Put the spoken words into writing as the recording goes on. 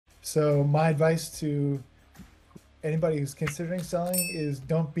So my advice to anybody who's considering selling is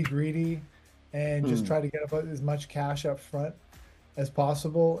don't be greedy and just Mm, try to get about as much cash up front as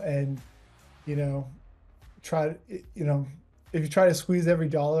possible. And, you know, try to, if you try to squeeze every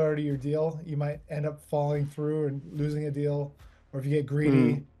dollar out of your deal, you might end up falling through and losing a deal. Or if you get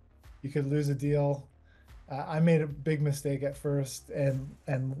greedy, mm. you could lose a deal. I made a big mistake at first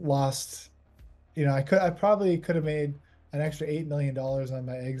and lost. I probably could have made an extra $8 million on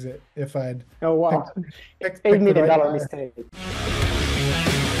my exit if I'd Oh, picked wow. picked, Eight picked the million right dollar buyer. mistake.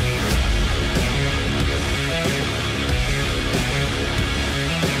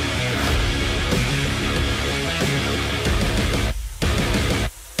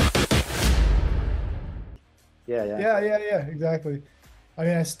 Yeah, yeah. Yeah, exactly. I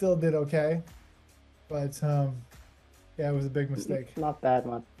mean, I still did okay, but yeah, it was a big mistake. Not bad,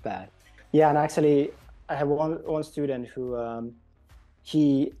 not bad. Yeah, and actually, I have one student who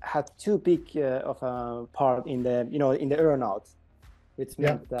he had too big of a part in the in the earnout, which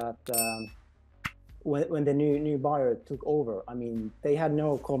Yeah, meant that when the new buyer took over, I mean, they had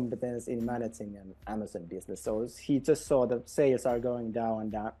no competence in managing an Amazon business. So he just saw the sales are going down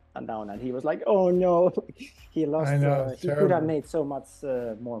and down and down, and he was like, "Oh no!" He I lost. know, it's He could have terrible. made so much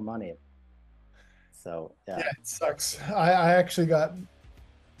more money. So Yeah, yeah, it sucks. I actually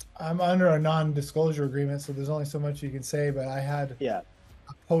I'm under a non-disclosure agreement, so there's only so much you can say, but I had yeah.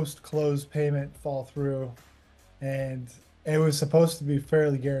 a post-close payment fall through, and it was supposed to be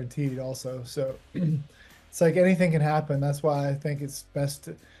fairly guaranteed also. So it's like anything can happen. That's why I think it's best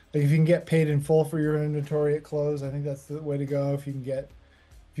to, like, if you can get paid in full for your inventory at close, I think that's the way to go. If you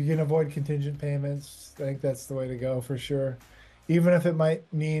can avoid contingent payments, I think that's the way to go for sure. Even if it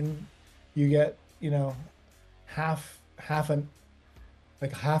might mean you get, half half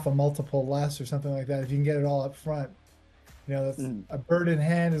a multiple less or something like that. If you can get it all up front, that's Mhm. a bird in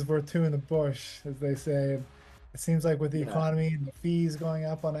hand is worth two in the bush, as they say. It seems like with the Yeah. economy and the fees going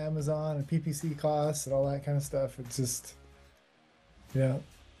up on Amazon and PPC costs and all that kind of stuff, it's just, yeah,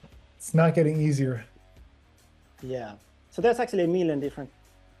 it's not getting easier. Yeah. So there's actually a million different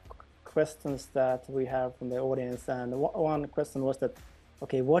questions that we have from the audience. And one question was that,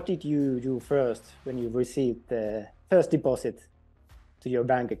 okay, what did you do first when you received the first deposit to your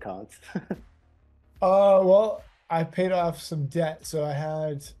bank account? Well, I paid off some debt. So I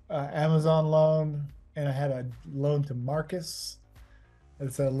had Amazon loan and I had a loan to Marcus.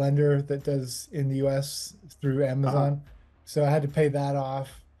 It's a lender that does in the US through Uh-huh. Amazon. So I had to pay that off.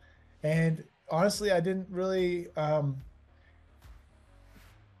 And honestly, I didn't really,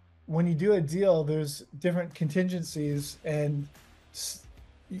 when you do a deal, there's different contingencies, and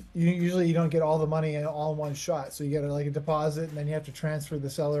you don't get all the money in all in one shot. So you get like a deposit, and then you have to transfer the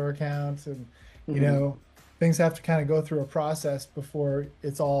seller account, and you Hmm. know things have to kind of go through a process before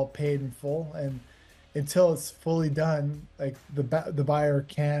it's all paid in full. And until it's fully done, like the buyer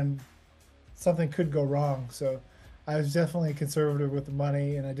can something could go wrong. So I was definitely conservative with the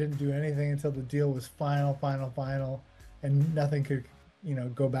money, and I didn't do anything until the deal was final, and nothing could,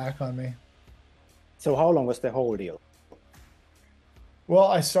 go back on me. So how long was the whole deal? Well,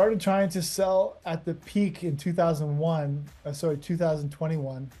 I started trying to sell at the peak in 2001, sorry,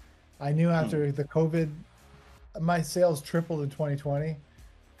 2021. I knew Hmm. after the COVID, my sales tripled in 2020,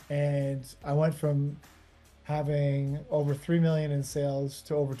 and I went from having over 3 million in sales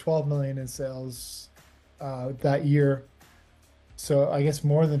to over 12 million in sales that year. So I guess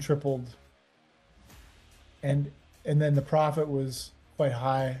more than tripled, and and then the profit was quite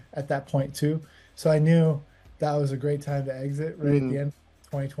high at that point too. So I knew that was a great time to exit right at the Hmm. end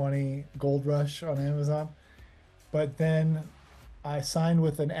of 2020 gold rush on Amazon. But then I signed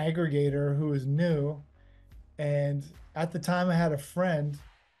with an aggregator who was new, and at the time I had a friend,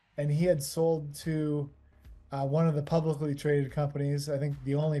 and he had sold to one of the publicly traded companies. I think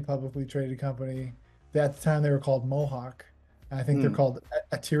the only publicly traded company. At the time they were called Mohawk. I think they're Hmm. called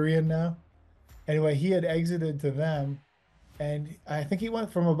Aterian now. Anyway, he had exited to them, and I think he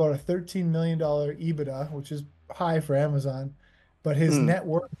went from about a $13 million EBITDA, which is high for Amazon, but his Hmm. net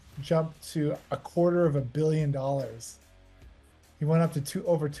worth jumped to $250 million. He went up to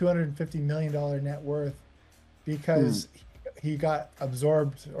over $250 million net worth Hmm. because he got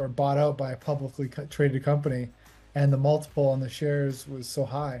absorbed or bought out by a publicly traded company, and the multiple on the shares was so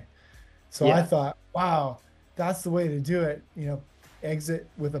high. So I Yeah. thought, wow, that's the way to do it. Exit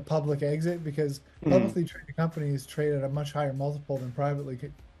with a public exit, because Hmm. publicly traded companies trade at a much higher multiple than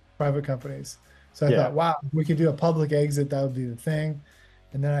private companies. So I thought, Yeah. wow, if we could do a public exit, that would be the thing.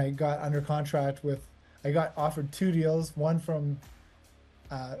 And then I got under contract I got offered two deals, one from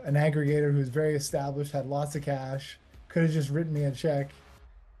an aggregator who's very established, had lots of cash, could have just written me a check,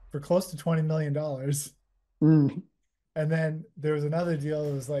 for close to $20 million. Mm. And then there was another deal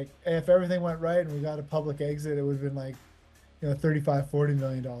that was like, if everything went right and we got a public exit, it would have been like, 35, $40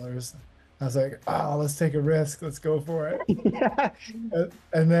 million. I was like, oh, let's take a risk. Let's go for it. Yeah.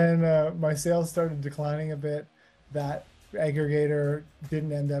 And then my sales started declining a bit. That aggregator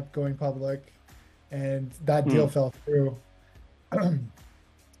didn't end up going public, and that deal Mm. fell through.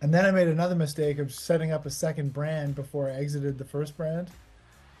 And then I made another mistake of setting up a second brand before I exited the first brand.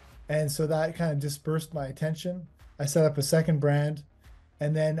 And so that kind of dispersed my attention. I set up a second brand,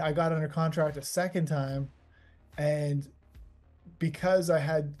 and then I got under contract a second time. And because I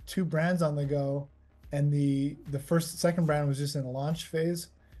had two brands on the go, and the second brand was just in a launch phase,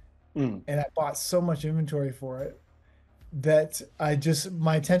 Mm. and I bought so much inventory for it that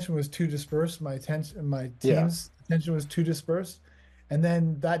my attention was too dispersed. My Yeah. team's attention was too dispersed. And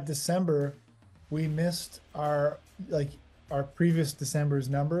then that December, we missed like our previous December's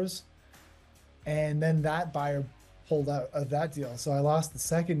numbers. And then that buyer pulled out of that deal. So I lost the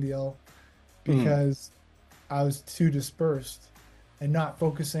second deal Mm. because I was too dispersed and not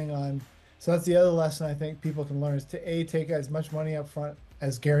focusing on. So that's the other lesson I think people can learn is to take as much money up front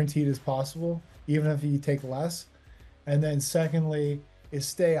as guaranteed as possible, even if you take less. And then secondly, is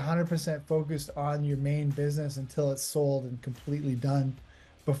stay 100% focused on your main business until it's sold and completely done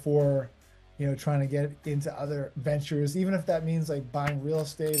before, trying to get into other ventures, even if that means like buying real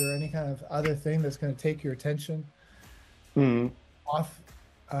estate or any kind of other thing that's going to take your attention Mm. off.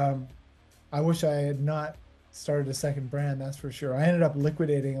 Um, I wish I had not started a second brand, that's for sure. I ended up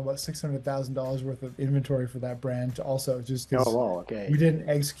liquidating about $600,000 worth of inventory for that brand also, just Oh, because wow. we Okay. didn't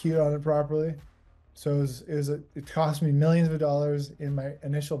execute on it properly. So it cost me millions of dollars in my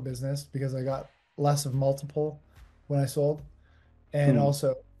initial business because I got less of multiple when I sold. And Mm.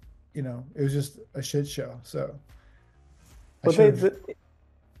 also, it was just a shit show. So I But should have,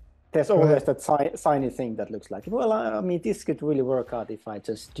 there's go always ahead. that shiny thing that looks like, well, I mean, this could really work out if I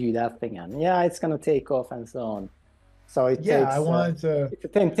just do that thing, and yeah, it's gonna take off and so on. So it Yeah, takes, it's a I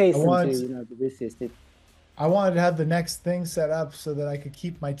temptation to, wanted, to resist it. I wanted to have the next thing set up so that I could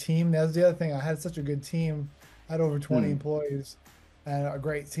keep my team. That's the other thing. I had such a good team. I had over 20 Mm. employees and a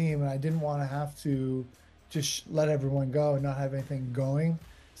great team, and I didn't want to have to just let everyone go and not have anything going.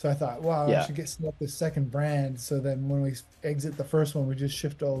 So I thought, wow, I Yeah. should get set up this second brand. So then when we exit the first one, we just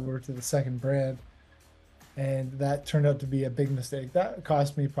shift over to the second brand. And that turned out to be a big mistake. That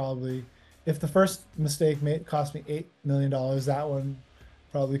cost me probably, if the first mistake cost me $8 million, that one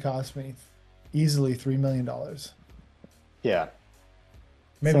probably cost me easily $3 million, Yeah.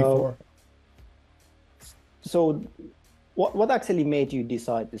 maybe So, four. so what actually made you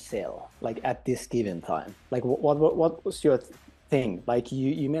decide to sell, like at this given time? Like, what was your thing? Like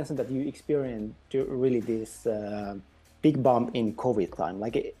you mentioned that you experienced really this big bump in COVID time.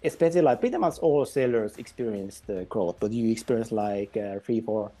 Like especially like pretty much all sellers experienced growth, but you experienced like 3,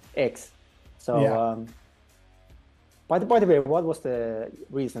 4x. So, Yeah. by the way, what was the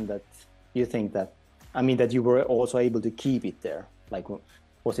reason that you think that, I mean, that you were also able to keep it there? Like,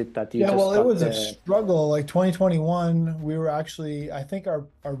 was it that you Yeah, just well, it got was a the, struggle. Like 2021, we were actually, I think our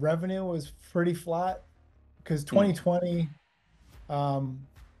revenue was pretty flat because mm, 2020, um,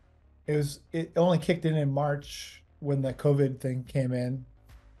 it only kicked in March when the COVID thing came in.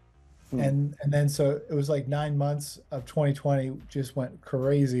 mm, And then so it was like 9 months of 2020 just went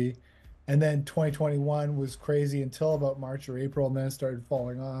crazy. And then 2021 was crazy until about March or April, and then it started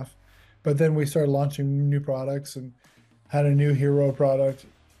falling off. But then we started launching new products and had a new hero product.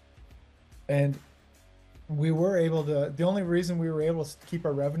 And the only reason we were able to keep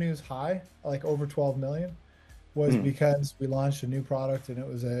our revenues high, like over 12 million, was mm. because we launched a new product and it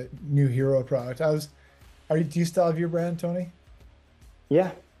was a new hero product. Do you still have your brand, Tony?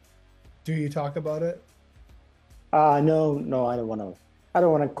 Yeah. Do you talk about it? No, no, I don't want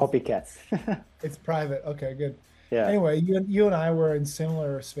to copycats. It's private. Okay, good. Yeah. Anyway, you and I were in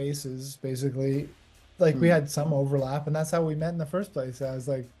similar spaces, basically. Like we Mm. had some overlap, and that's how we met in the first place. I was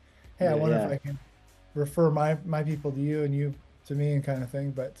like, "Hey, I Yeah, wonder if yeah. I can refer my people to you and you to me and kind of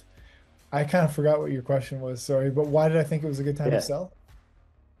thing." But I kind of forgot what your question was. Sorry, but why did I think it was a good time to Yeah. sell?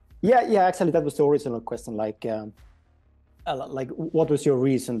 Yeah, yeah, actually that was the original question. Like what was your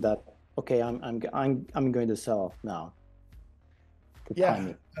reason that, okay, I'm going to sell now, the Yeah,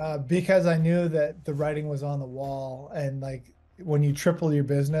 timing. because I knew that the writing was on the wall, and like when you triple your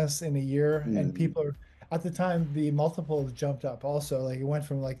business in a year, and Mm. people are at the time the multiples jumped up also. Like it went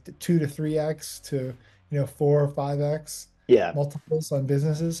from like the 2 to 3x to 4 or 5x Yeah. multiples on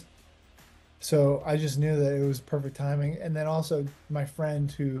businesses. So I just knew that it was perfect timing. And then also my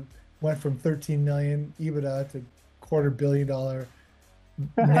friend who went from 13 million EBITDA to $250 million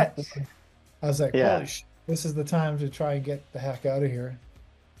net. I was like, holy Yeah. shit, this is the time to try and get the heck out of here.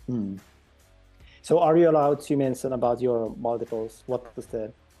 Hmm. So are you allowed to mention about your multiples? What does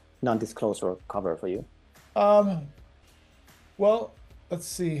the non-disclosure cover for you? Um, well, let's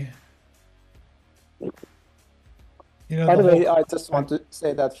see. You know, By the the whole way, I just want contract. to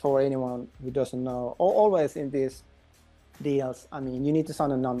say that for anyone who doesn't know, always in these deals, I mean, you need to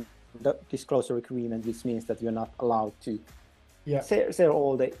sign a non-disclosure agreement, which means that you're not allowed to Yeah, share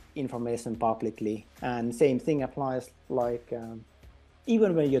all the information publicly. And same thing applies like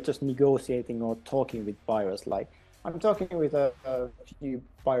even when you're just negotiating or talking with buyers. Like I'm talking with a few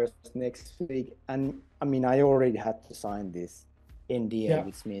buyers next week, and I mean, I already had to sign this NDA, yeah.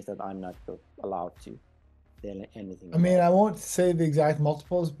 which means that I'm not allowed to tell anything I mean, about I it. won't say the exact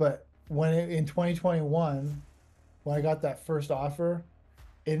multiples, but in 2021, when I got that first offer,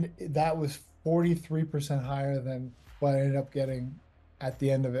 that was 43% higher than what I ended up getting at the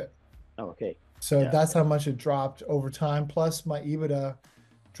end of it. Okay. So Yeah. that's how much it dropped over time. Plus, my EBITDA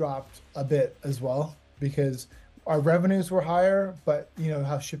dropped a bit as well because our revenues were higher, but you know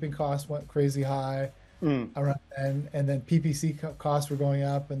how shipping costs went crazy high Mm. around then, and then PPC costs were going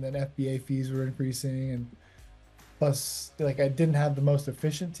up, and then FBA fees were increasing, and plus, like I didn't have the most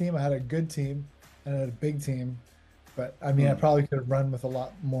efficient team. I had a good team and I had a big team, but I mean, I Mm. probably could have run with a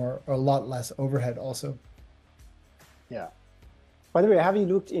lot more or a lot less overhead also. Yeah. By the way, have you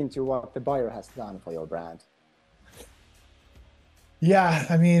looked into what the buyer has done for your brand? Yeah,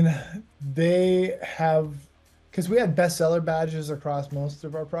 I mean, they have because we had bestseller badges across most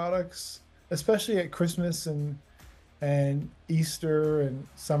of our products, especially at Christmas and Easter and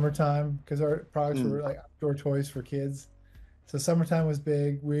summertime, because our products Mm. were like outdoor toys for kids. So summertime was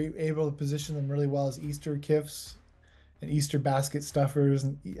big. We were able to position them really well as Easter gifts and Easter basket stuffers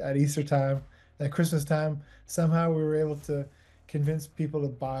and at Easter time. At Christmas time, somehow we were able to convince people to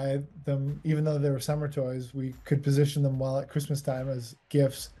buy them, even though they were summer toys. We could position them well at Christmas time as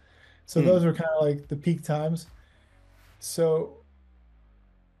gifts. So Mm. those were kind of like the peak times. So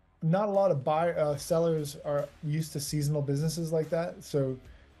not a lot of sellers are used to seasonal businesses like that. So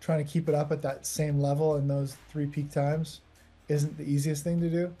trying to keep it up at that same level in those three peak times isn't the easiest thing to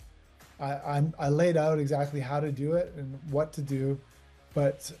do. I laid out exactly how to do it and what to do,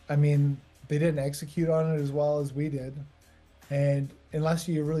 but I mean they didn't execute on it as well as we did. And unless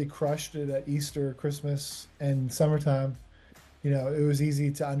you really crushed it at Easter, Christmas, and summertime, you know, it was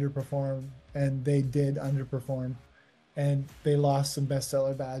easy to underperform, and they did underperform, and they lost some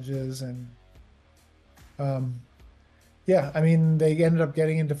bestseller badges, and um, yeah, I mean they ended up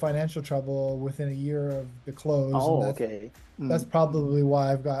getting into financial trouble within a year of the close, and Oh, that's okay. that's Mm. probably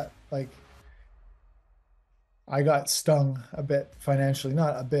why I've got like I got stung a bit financially,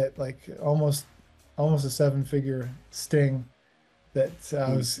 not a bit, like almost a seven-figure sting that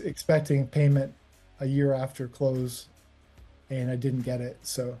I Mm. was expecting payment a year after close and I didn't get it.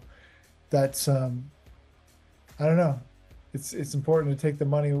 So that's I don't know. It's important to take the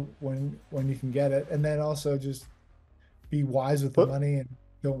money when you can get it and then also just be wise with the But, money and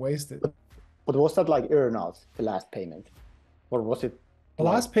don't waste it. but but was that like earnout, the last payment, or was it The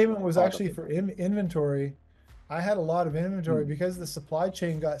like last payment was part of actually it? for inventory. I had a lot of inventory Mm. because the supply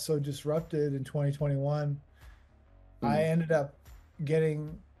chain got so disrupted in 2021. I Mm. ended up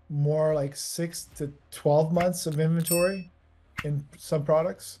getting more like 6 to 12 months of inventory in some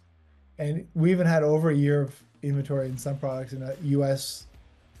products. And we even had over a year of inventory in some products in a US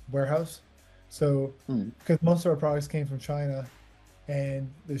warehouse. So, Mm. because most of our products came from China and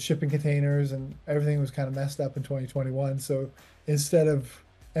the shipping containers and everything was kind of messed up in 2021. So instead of,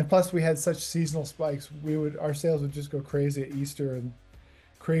 and plus we had such seasonal spikes, our sales would just go crazy at Easter and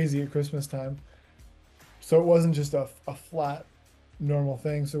crazy at Christmas time. So it wasn't just a flat normal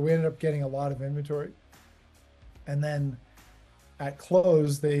thing. So we ended up getting a lot of inventory. And then at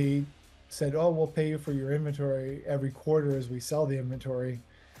close, they said, "Oh, we'll pay you for your inventory every quarter as we sell the inventory."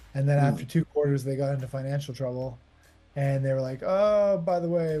 And then after Mm. 2 quarters, they got into financial trouble. And they were like, "Oh, by the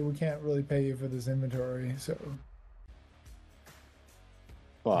way, we can't really pay you for this inventory." So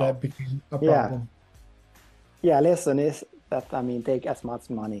that Wow. became a Yeah. problem. Yeah. Lesson is that, I mean, take as much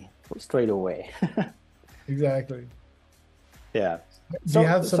money straight away. Exactly. Yeah. Do you So,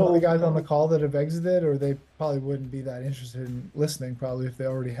 have some other so, guys on the call that have exited, or they probably wouldn't be that interested in listening, probably if they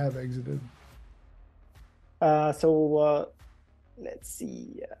already have exited? so let's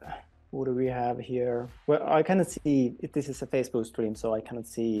see. Who do we have here? Well, I cannot see if this is a Facebook stream, so I cannot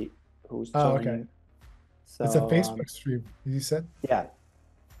see who's Oh, okay. joining. It's a So, Facebook stream, you said? yeah,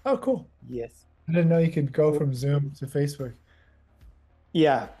 Oh, cool. yes. I didn't know you could go So, from Zoom to Facebook.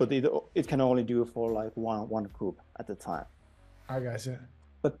 yeah, but it can only do for like one group at a time. I got you.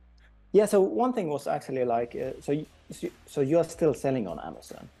 But yeah, so one thing was actually like, so you're still selling on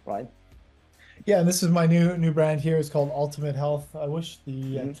Amazon, right? Yeah, and this is my new brand here. It's called Ultimate Health. I wish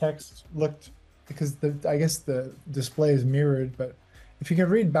the Hmm. text looked because the I guess the display is mirrored, but if you can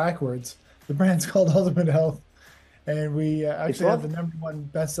read backwards, the brand's called Ultimate Health, and we It's actually have the what?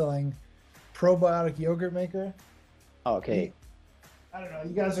 #1 best-selling probiotic yogurt maker. You, Okay. I don't know.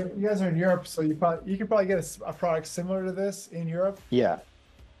 You guys are in Europe, so you could probably get a product similar to this in Europe, Yeah.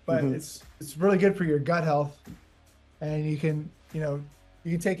 but Hmm. it's really good for your gut health, and you can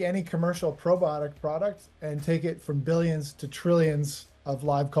take any commercial probiotic product and take it from billions to trillions of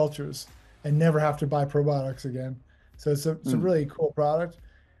live cultures and never have to buy probiotics again. So it's a Mm. really cool product.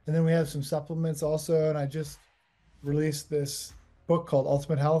 And then we have some supplements also, and I just released this book called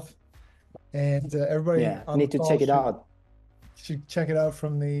Ultimate Health, and everybody Yeah. I on the need to call check it out. should check it out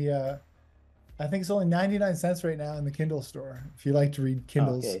from the I think it's only 99 cents right now in the Kindle store if you like to read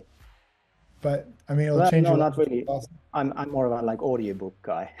Kindles. Okay. But I mean, it'll Well, change no, your not life. really. I'm more of a like audiobook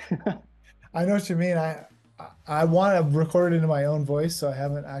guy. I know what you mean. I want to record it into my own voice, so I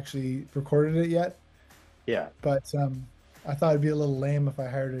haven't actually recorded it yet. Yeah. But I thought it'd be a little lame if I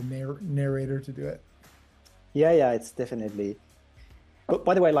hired a narrator to do it. Yeah, yeah, it's definitely. But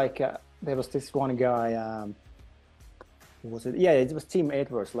by the way, like there was this one guy, who was it? Yeah, it was Tim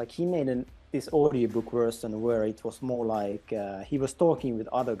Edwards. Like he made this audiobook version where it was more like he was talking with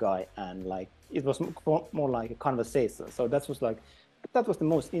other guy and like it was more like a conversation. So that was the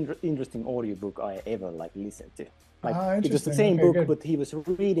most interesting audiobook I ever like listened to. Like Ah, it was the interesting. same Okay, book, good. but he was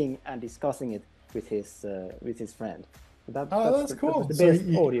reading and discussing it with his friend. So Oh, that's that was cool. the So best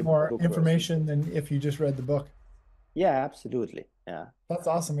you get more audiobook version. information than if you just read the book. Yeah, absolutely. Yeah. That's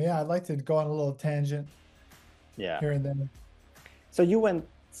awesome. Yeah, I'd like to go on a little tangent Yeah. here and there. So you went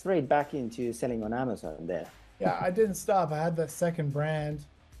straight back into selling on Amazon there. Yeah, I didn't stop. I had that second brand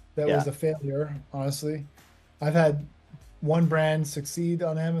that was Yeah. a failure, honestly. I've had one brand succeed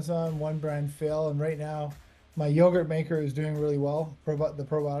on Amazon, one brand fail, and right now my yogurt maker is doing really well, the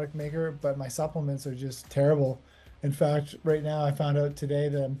probiotic maker, but my supplements are just terrible. In fact, right now I found out today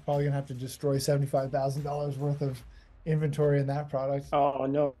that I'm probably gonna have to destroy $75,000 worth of inventory in that product. Oh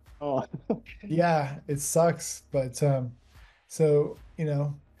no. Oh. Yeah, it sucks, but so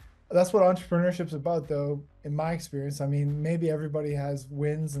that's what entrepreneurship's about, though, in my experience. I mean, maybe everybody has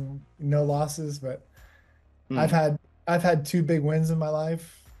wins and no losses, but I've Hmm. had I've had two big wins in my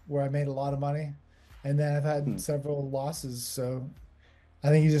life where I made a lot of money, and then I've had Hmm. several losses. So I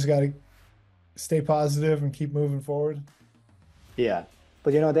think you just got to stay positive and keep moving forward. Yeah.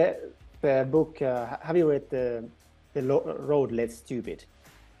 But you know the book. Have you read the Road Less Stupid?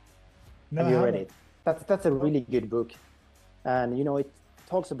 No, Have I you read haven't. it? That's a really good book, and you know it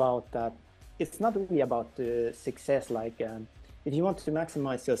talks about that. It's not really about the success. Like if you want to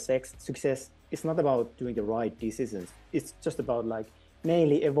maximize your success, it's not about doing the right decisions. It's just about like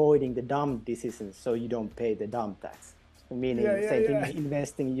mainly avoiding the dumb decisions so you don't pay the dumb tax. Yeah, Meaning yeah, same thing yeah.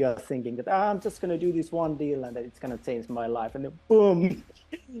 investing, you're thinking that I'm just gonna do this one deal and that it's gonna change my life, and then boom,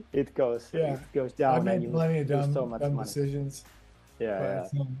 Yeah. it goes I've down and made you plenty of lose so dumb much dumb money. decisions, Yeah,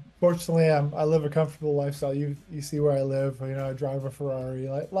 but yeah. fortunately, I live a comfortable lifestyle. You see where I live. I drive a Ferrari.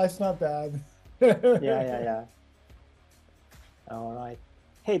 Life's not bad. Yeah, yeah, yeah. All right.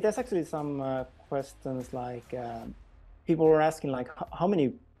 Hey, there's actually some questions like people were asking like how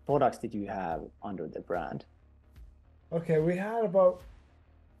many products did you have under the brand? Okay, we had about,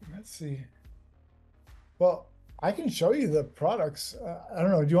 let's see. Well, I can show you the products. I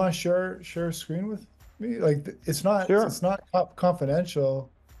don't know. Do you want to share a screen with me? Like it's Sure. not confidential.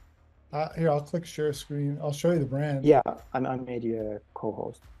 Here, I'll click share screen. I'll show you the brand. Yeah, I made you a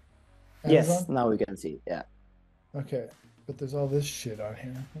co-host. Yes, Amazon. now we can see. Yeah. Okay, but there's all this shit on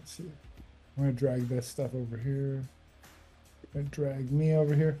here. Let's see. I'm gonna drag this stuff over here. I'm gonna drag me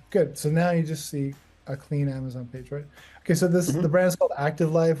over here. Good. So now you just see a clean Amazon page, right? Okay, so the Hmm. brand is called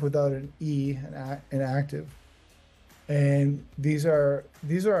Active Life without an E and active. And these are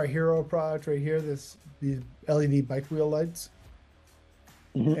our hero product right here. These LED bike wheel lights,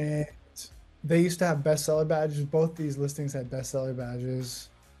 Hmm. and they used to have bestseller badges. Both these listings had bestseller badges.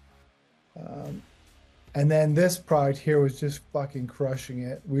 Um, and then this product here was just fucking crushing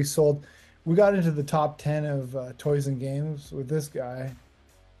it. We got into the top 10 of toys and games with this guy.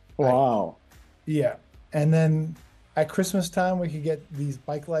 I Wow. Yeah, and then at Christmas time we could get these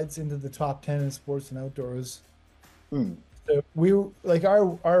bike lights into the top 10 in sports and outdoors. Mm. So we like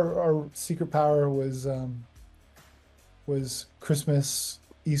our secret power was Christmas,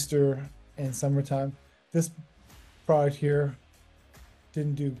 Easter, and summertime. This product here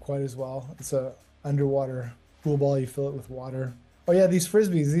didn't do quite as well. It's a underwater pool ball. You fill it with water. Oh yeah, these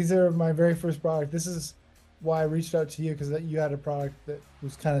frisbees. These are my very first product. This is why I reached out to you because you had a product that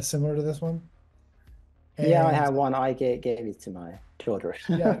was kind of similar to this one. Yeah, I And have one. I gave it to my daughter.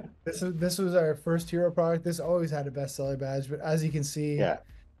 yeah, this was our first hero product. This always had a bestseller badge, but as you can see, Yeah.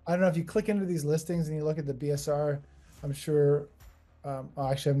 I don't know if you click into these listings and you look at the BSR, I'm sure. Oh,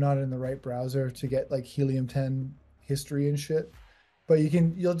 actually, I'm not in the right browser to get like Helium 10 history and shit. But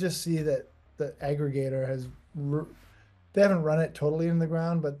you'll just see that the aggregator they haven't run it totally in the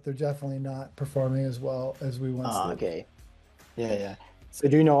ground, but they're definitely not performing as well as we once Ah, did. okay. Yeah, yeah. So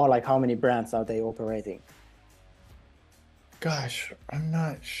do you know like how many brands are they operating? Gosh, I'm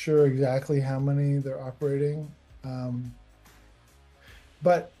not sure exactly how many they're operating. Um,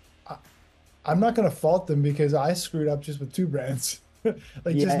 but I, I'm not going to fault them because I screwed up just with two brands.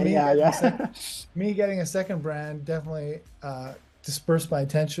 Like just Yeah, yeah, yeah. me getting a second brand definitely dispersed my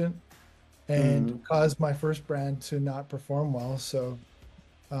attention and Mm, caused my first brand to not perform well. So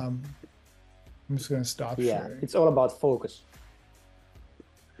um, I'm just going to stop yeah. sharing. It's all about focus.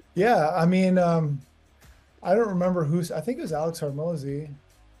 Yeah, I mean, I don't remember who's. I think it was Alex Hormozy.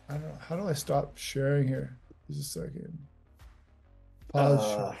 I don't know. How do I stop sharing here? Just a second. Pause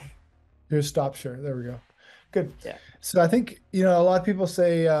Uh, share. Here's stop share. There we go. Good. yeah. So I think, a lot of people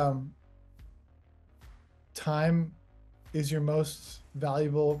say time is your most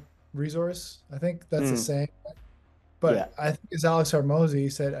valuable resource. I think that's a Mm, saying. yeah. But I think as Alex Hormozy he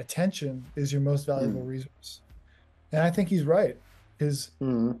said, attention is your most valuable Mm, resource. And I think he's right. Because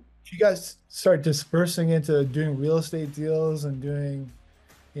mm, if you guys start dispersing into doing real estate deals and doing,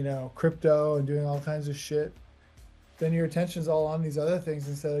 crypto and doing all kinds of shit, then your attention's all on these other things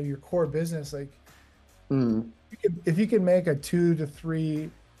instead of your core business. Like mm. if you can make a 2 to 3,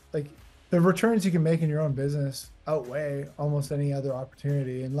 like the returns you can make in your own business outweigh almost any other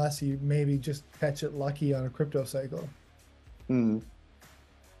opportunity, unless you maybe just catch it lucky on a crypto cycle. Mm.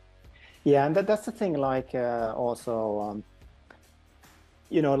 Yeah, and that's the thing. Like also,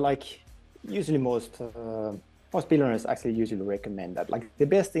 like usually most billionaires actually usually recommend that. Like the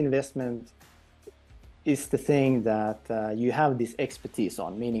best investment is the thing that you have this expertise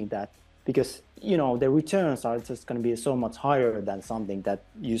on, meaning that because the returns are just going to be so much higher than something that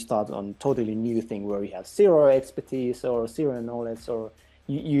you start on totally new thing where you have zero expertise or zero knowledge or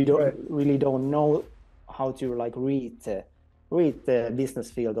you Right, don't know how to like read the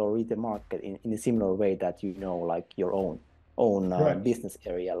business field or read the market in a similar way that like your own right. business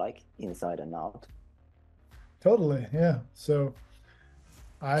area like inside and out. Totally. Yeah. So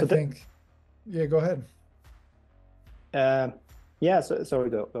I So that think, yeah, go ahead. uh, yeah, so sorry,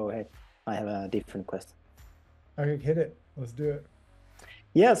 go ahead. I have a different question. I could hit it. Let's do it.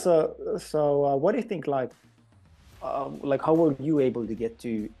 Yeah, so what do you think? Like how were you able to get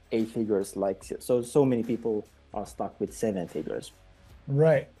to 8 figures? Like so many people are stuck with 7 figures.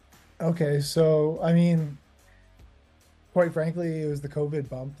 Right. Okay. So, I mean, quite frankly, it was the COVID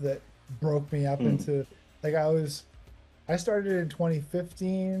bump that broke me up Mm. into like I started in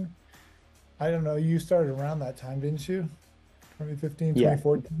 2015. I don't know, you started around that time, didn't you? 2015, Yeah,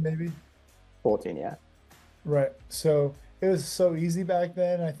 2014, maybe? 14. Yeah, Right. So it was so easy back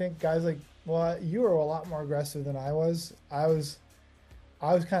then. I think guys like, well, you were a lot more aggressive than I was. I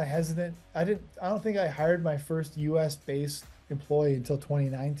was kind of hesitant. I don't think I hired my first US based employee until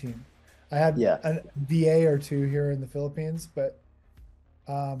 2019. I had yeah. a VA or two here in the Philippines, but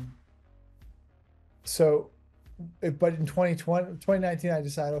um so but in 2019, I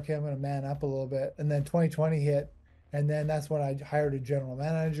decided, okay, I'm going to man up a little bit. And then 2020 hit. And then that's when I hired a general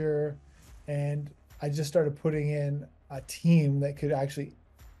manager. And I just started putting in a team that could actually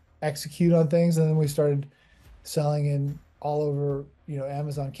execute on things. And then we started selling in all over,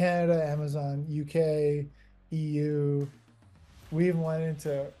 Amazon Canada, Amazon UK, EU. We even went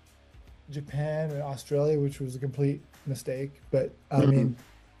into Japan and Australia, which was a complete mistake. But I Mm. mean,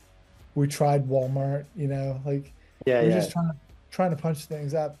 we tried Walmart, like Yeah, we're yeah. just trying to punch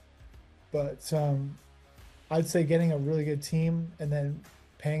things up. But I'd say getting a really good team and then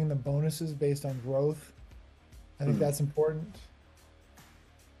paying them bonuses based on growth. I think Mm. that's important.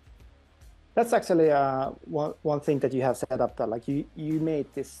 That's actually one thing that you have set up that like you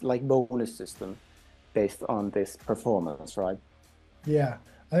made this like bonus system based on this performance, right? Yeah,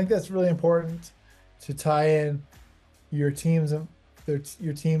 I think that's really important to tie in your teams and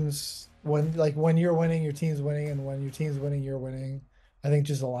your teams when you're winning, your team's winning, and when your team's winning, you're winning. I think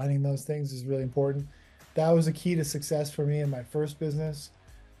just aligning those things is really important. That was a key to success for me in my first business.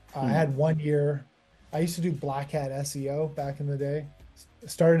 I Mm. had one year. I used to do black hat SEO back in the day.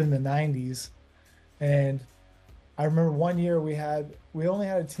 Started in the 90s, and I remember one year we only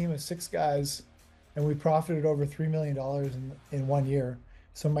had a team of 6 guys, and we profited over $3 million in 1 year.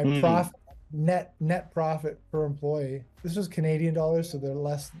 So my Mm. profit net profit per employee, this was Canadian dollars, so they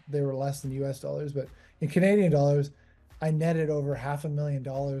were less than US dollars, but in Canadian dollars, I netted over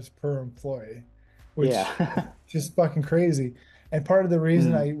 $500,000 per employee, which is Yeah. just fucking crazy. And part of the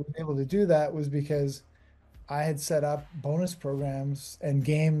reason Mm. I was able to do that was because I had set up bonus programs and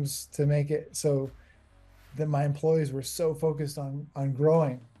games to make it so that my employees were so focused on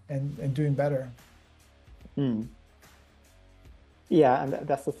growing and doing better. Mm. Yeah, and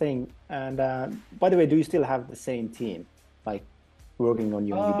that's the thing. And by the way, do you still have the same team, like working on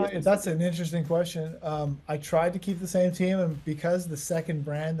your new business? That's an interesting question. I tried to keep the same team, and because the second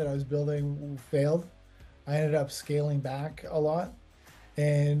brand that I was building failed, I ended up scaling back a lot.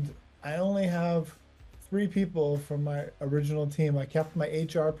 And I only have three people from my original team. I kept my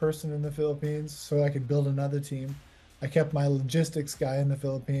HR person in the Philippines so I could build another team. I kept my logistics guy in the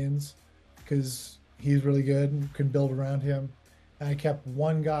Philippines because he's really good and can build around him. And I kept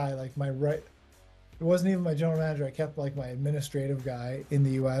one guy, like my right, it wasn't even my general manager. I kept like my administrative guy in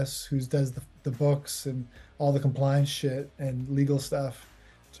the US who does the books and all the compliance shit and legal stuff,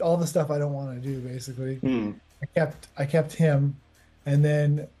 all the stuff I don't want to do basically. Mm. I kept him, and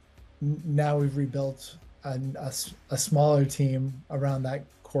then now we've rebuilt a smaller team around that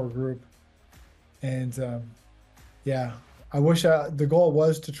core group. And yeah, the goal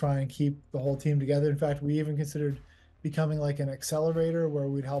was to try and keep the whole team together. In fact, we even considered becoming like an accelerator where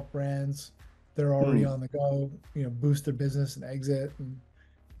we'd help brands that are already Mm. on the go, boost their business and exit. And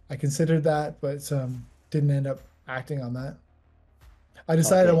I considered that, but didn't end up acting on that. I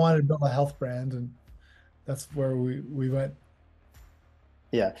decided I Okay. wanted to build a health brand, and that's where we went.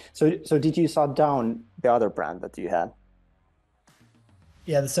 Yeah. So did you shut down the other brand that you had?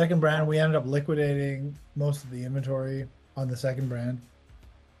 Yeah, the second brand, we ended up liquidating most of the inventory on the second brand.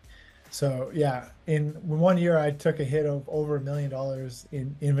 So yeah, in 1 year, I took a hit of over $1 million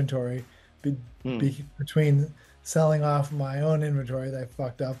in inventory Mm. between selling off my own inventory that I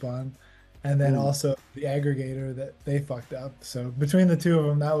fucked up on, and then Mm. also the aggregator that they fucked up. So between the two of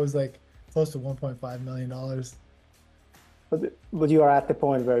them, that was like close to $1.5 million. But you are at the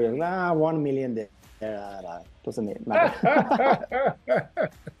point where you're like, 1 million there, doesn't matter.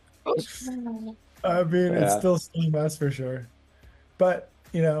 I mean, it's Yeah. still a mess for sure. But,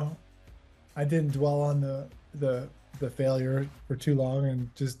 I didn't dwell on the failure for too long and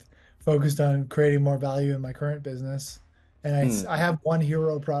just focused on creating more value in my current business. And I Mm. have one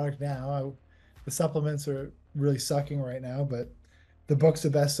hero product now. The supplements are really sucking right now, but the book's a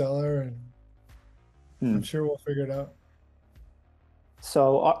bestseller, and I'm Mm. sure we'll figure it out.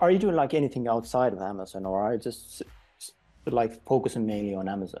 So are you doing like anything outside of Amazon, or are you just like focusing mainly on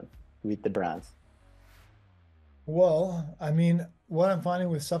Amazon with the brands? Well, I mean, what I'm finding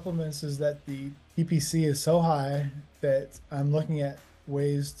with supplements is that the PPC is so high that I'm looking at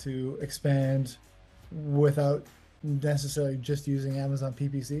ways to expand without necessarily just using Amazon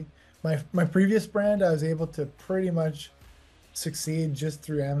PPC. My previous brand, I was able to pretty much succeed just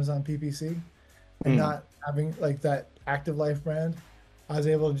through Amazon PPC and Mm. not having like that active life brand. I was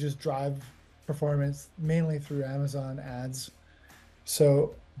able to just drive performance mainly through Amazon ads.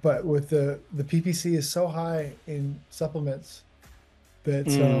 So, but with the PPC is so high in supplements that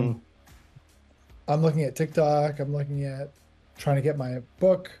Mm. I'm looking at TikTok, I'm looking at trying to get my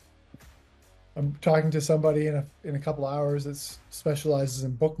book. I'm talking to somebody in a couple hours that specializes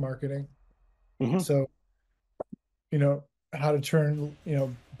in book marketing. Hmm. So, how to turn,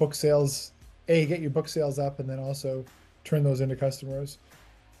 book sales, get your book sales up and then also turn those into customers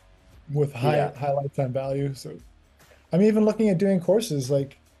with Yeah. high lifetime value. So I'm even looking at doing courses.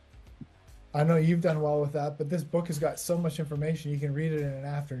 Like I know you've done well with that, but this book has got so much information you can read it in an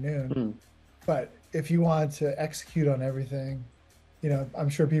afternoon. Mm. But if you want to execute on everything, I'm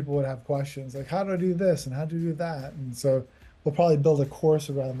sure people would have questions like, how do I do this and how do I do that? And so we'll probably build a course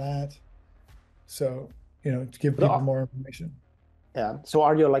around that. So, to give But people more information. yeah. So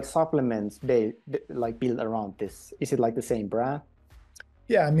are your like supplements like built around this? Is it like the same brand?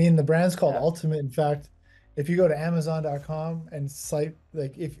 Yeah, I mean, the brand's called Yeah. Ultimate. In fact, if you go to Amazon.com and site,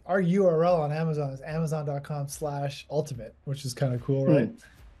 like if our URL on Amazon is Amazon.com/ultimate, which is kind of cool, right? Mm.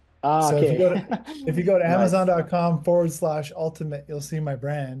 Ah, So okay. if you go to Nice. Amazon.com/ultimate, you'll see my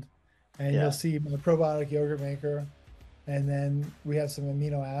brand and you'll Yeah. see my probiotic yogurt maker. And then we have some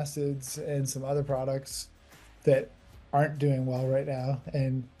amino acids and some other products that aren't doing well right now.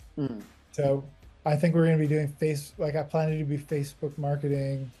 And Mm. so I think we're going to be doing like I plan to do Facebook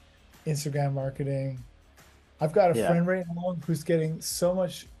marketing, Instagram marketing. I've got a Yeah. friend right now who's getting so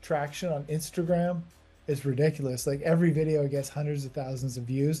much traction on Instagram. It's ridiculous. Like every video gets hundreds of thousands of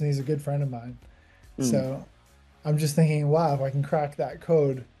views, and he's a good friend of mine. Mm. So I'm just thinking, wow, if I can crack that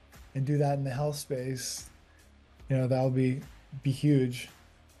code and do that in the health space, that'll be huge.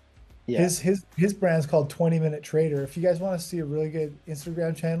 Yeah. His brand's called 20 Minute Trader. If you guys want to see a really good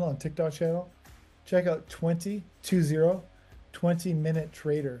Instagram channel and TikTok channel, check out 20 Minute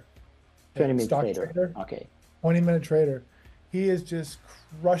Trader, like 20-minute stock trader. trader, Okay. 20 Minute Trader. He is just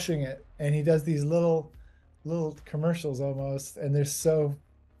crushing it. And he does these little commercials almost, and they're so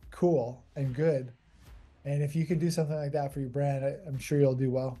cool and good. And if you can do something like that for your brand, I'm sure you'll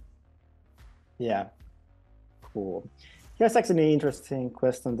do well. Yeah. Cool. Here's actually an interesting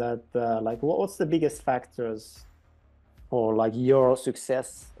question that like what's the biggest factors for like your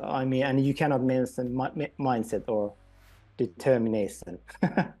success? I mean, and you cannot mention mindset or determination.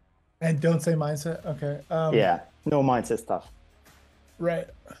 And don't say mindset. Okay. Yeah, no mindset stuff. Right.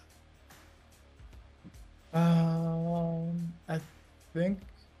 I think,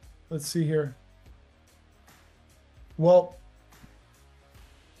 let's see here. Well,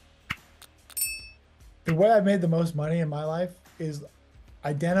 the way I made the most money in my life is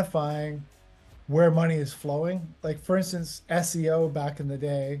identifying where money is flowing. Like for instance, SEO back in the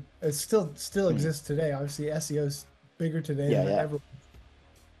day, it still Mm. exists today. Obviously, SEO is bigger today Yeah, than it yeah. ever.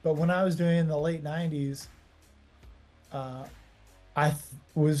 But when I was doing it in the late 90s, uh,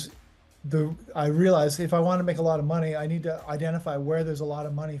 was I realized if I want to make a lot of money, I need to identify where there's a lot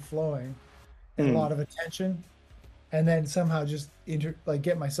of money flowing and a Mm. lot of attention, and then somehow just like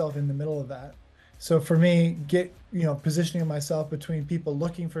get myself in the middle of that. So for me, positioning myself between people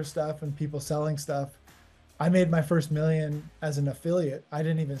looking for stuff and people selling stuff. I made my first million as an affiliate. I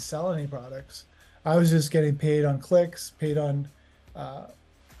didn't even sell any products. I was just getting paid on clicks, paid on uh,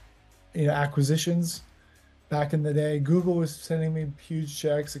 acquisitions. Back in the day, Google was sending me huge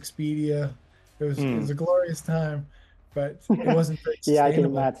checks, Expedia. It was Mm. a glorious time, but it wasn't very Yeah, I can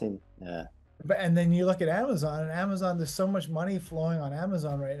sustainable. imagine. Yeah. But and then you look at Amazon, and Amazon, there's so much money flowing on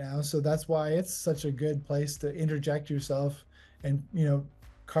Amazon right now. So that's why it's such a good place to interject yourself and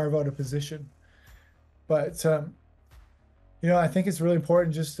carve out a position. But I think it's really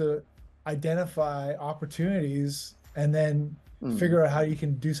important just to identify opportunities and then Mm. figure out how you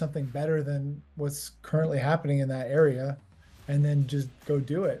can do something better than what's currently happening in that area, and then just go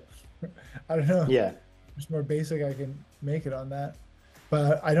do it. I don't know. Yeah. It's more basic I can make it on that.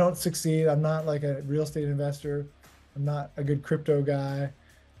 But I don't succeed. I'm not like a real estate investor. I'm not a good crypto guy,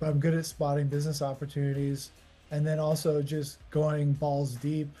 but I'm good at spotting business opportunities and then also just going balls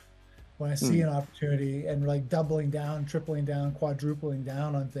deep when I see Mm. an opportunity and like doubling down, tripling down, quadrupling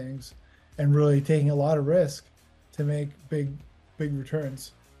down on things and really taking a lot of risk to make big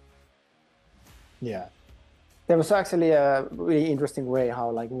returns. Yeah. There was actually a really interesting way how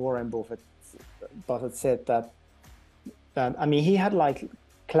like Warren Buffett said that I mean he had like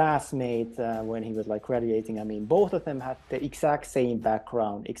classmates when he was like graduating. I mean both of them had the exact same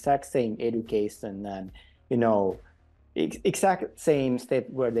background, exact same education, and you know exact same state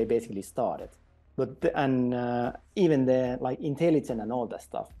where they basically started. But and even the like intelligence and all that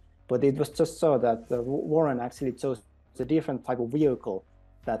stuff. But it was just so that Warren actually chose a different type of vehicle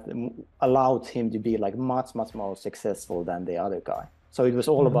that allowed him to be like much more successful than the other guy. So it was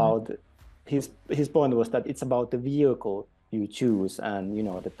all Mhm. about his point was that it's about the vehicle you choose and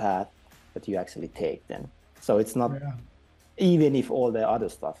the path that you actually take then. So it's not Yeah. even if all the other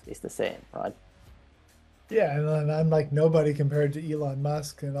stuff is the same, right? Yeah, and then I'm like nobody compared to Elon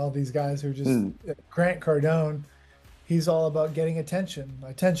Musk and all these guys who are just Mm. Grant Cardone. He's all about getting attention,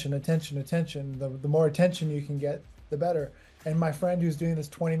 attention, attention, attention. The more attention you can get, the better. And my friend who's doing this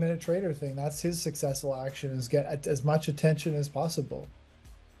 20 Minute Trader thing, that's his successful action is get as much attention as possible.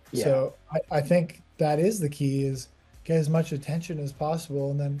 Yeah. So I think that is the key is get as much attention as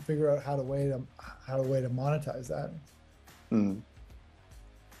possible and then figure out how to monetize that. Mm.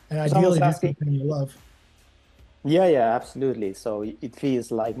 And Someone's ideally do asking, something you love. yeah, absolutely. So it feels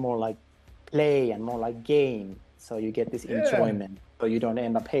like more like play and more like game. So you get this Yeah. enjoyment, so you don't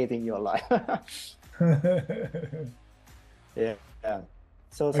end up hating your life. Yeah. Yeah.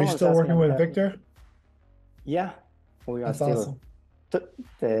 So Are you someone's still asking, working with Victor? yeah, we are That's still awesome.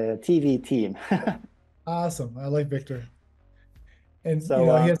 the TV team. Awesome. I like Victor. And So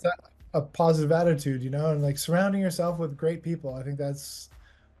he has a positive attitude, and like surrounding yourself with great people. I think that's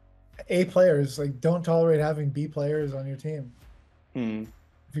A players. Like don't tolerate having B players on your team. hmm.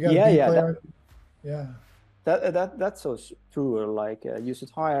 If you got a Yeah, B yeah, player, yeah. that's so true. Like you should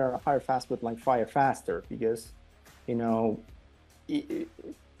hire fast, but like fire faster because you know i-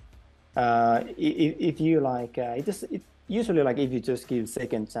 if you like it usually like if you just give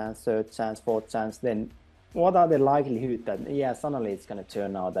second chance, third chance, fourth chance, then what are the likelihood that, yeah, suddenly it's going to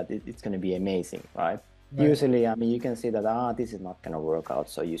turn out that it's going to be amazing, right? Right. Usually, I mean, you can see that, this is not going to work out.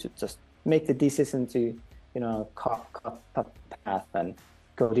 So you should just make the decision to, cut that path and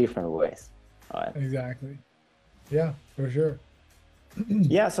go different ways, right? Exactly. Yeah, for sure.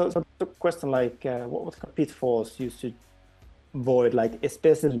 Yeah. So the question like, what kind of pitfalls you should avoid, like,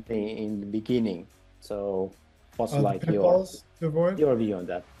 especially in the beginning? So what's The like your pitfalls to avoid. your view on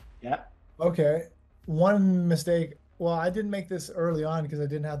that? Yeah. Okay. One mistake. Well, I didn't make this early on because I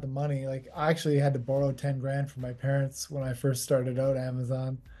didn't have the money. Like I actually had to borrow 10 grand from my parents when I first started out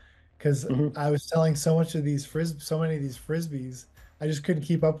Amazon because Hmm. I was selling so many of these frisbees. I just couldn't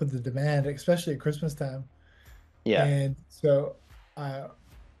keep up with the demand, especially at Christmas time. Yeah. And so I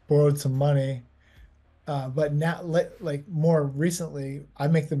borrowed some money. But now, like more recently, I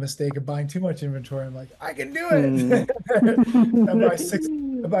make the mistake of buying too much inventory. I'm like, I can do Mm. it. I buy six,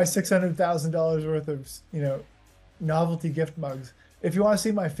 I buy $600,000 worth of, novelty gift mugs. If you want to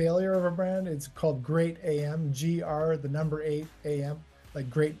see my failure of a brand, it's called Great AM, GR, the number 8 AM, like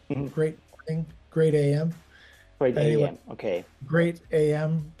Mhm. great morning, great AM. Great Anyway, AM. Okay. great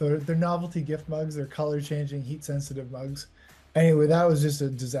AM. They're novelty gift mugs. They're color changing, heat sensitive mugs. Anyway, that was just a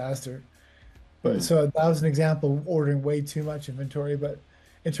disaster. But Mm. so that was an example of ordering way too much inventory. But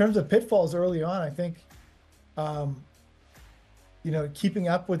in terms of pitfalls early on, I think um, keeping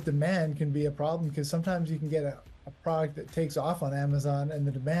up with demand can be a problem because sometimes you can get a product that takes off on Amazon and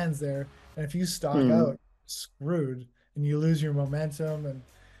the demand's there. And if you stock Mm. out, screwed and you lose your momentum. And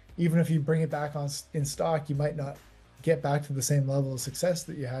even if you bring it back in stock, you might not get back to the same level of success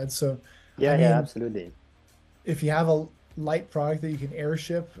that you had. So, I Yeah, yeah, mean, absolutely. if you have a light product that you can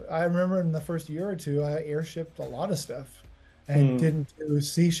airship, I remember in the first year or two, I airshipped a lot of stuff and Mm. didn't do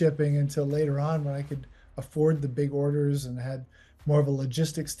sea shipping until later on when I could afford the big orders and had more of a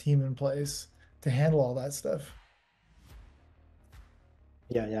logistics team in place to handle all that stuff.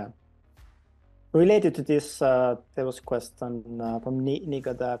 Yeah, yeah. Related to this, there was a question from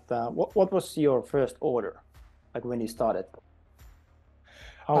Nika that, what was your first order, like when you started?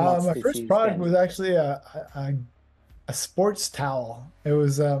 How much My did first you product spend? was actually a sports towel. It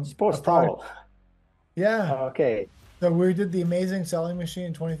was a Sports product. towel. Yeah. Okay. So we did the Amazing Selling Machine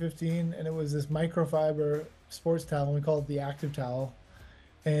in 2015, and it was this microfiber sports towel, and we called it the Active Towel.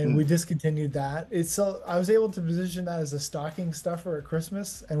 And we Mm. discontinued that. It's so I was able to position that as a stocking stuffer at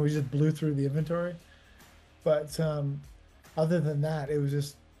Christmas, and we just blew through the inventory. But other than that, it was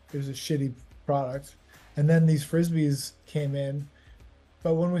a shitty product. And then these frisbees came in.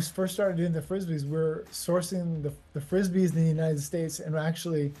 But when we first started doing the frisbees, we're sourcing the frisbees in the United States and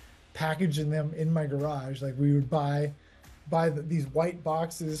actually packaging them in my garage. Like we would buy these white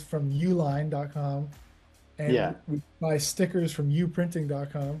boxes from uline.com and Yeah. we'd buy stickers from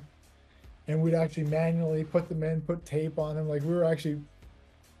uprinting.com and we'd actually manually put them in, put tape on them. Like we were actually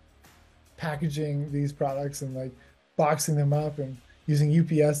packaging these products and like boxing them up and using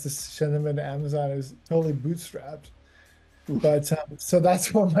UPS to send them into Amazon. It was totally bootstrapped. But so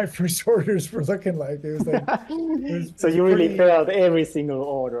that's what my first orders were looking like. So It's you really pretty, failed every single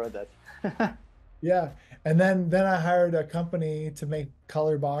order that. yeah. And then I hired a company to make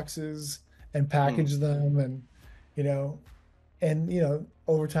color boxes and Mm. package them you know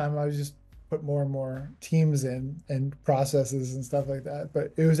over time I was just put more and more teams in and processes and stuff like that.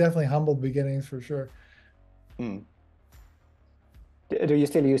 But it was definitely humble beginnings for sure. Mm. Do you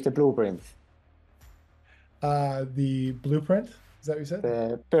still use the blueprints, The blueprint, is that what you said?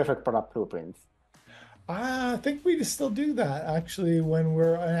 the perfect product blueprints? I think we just still do that actually when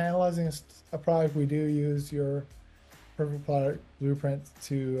we're analyzing a product. We do use your perfect product blueprint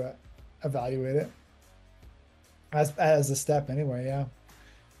to evaluate it as a step anyway. Yeah,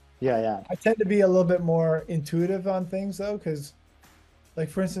 Yeah, yeah. I tend to be a little bit more intuitive on things though, because like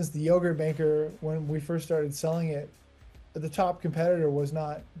for instance, the yogurt maker when we first started selling it, the top competitor was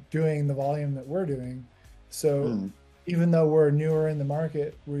not doing the volume that we're doing. So Mm. even though we're newer in the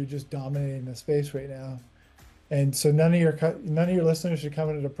market, we're just dominating the space right now. And so none of your listeners should come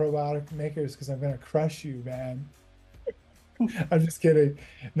into the probiotic makers because I'm gonna crush you, man. I'm just kidding.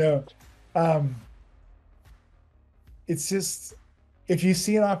 No. Um, it's just if you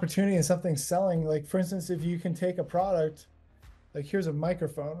see an opportunity and something's selling, like for instance, if you can take a product, like here's a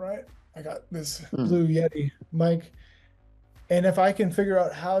microphone, right? I got this Mm. Blue Yeti mic, and if I can figure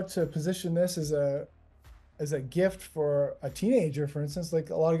out how to position this as a gift for a teenager, for instance, like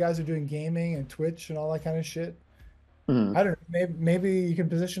a lot of guys are doing gaming and Twitch and all that kind of shit. Mm. I don't know, maybe you can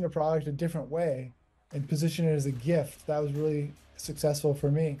position a product a different way and position it as a gift. That was really successful for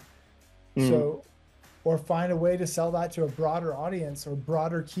me. Mm. So, or find a way to sell that to a broader audience or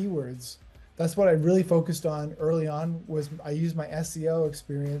broader keywords. that's what I really focused on early on was I used my SEO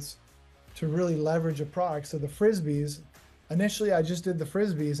experience to really leverage a product. So the Frisbees, initially I just did the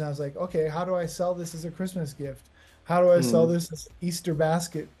Frisbees and I was like, okay, how do I sell this as a Christmas gift? How do I sell Mm, this as Easter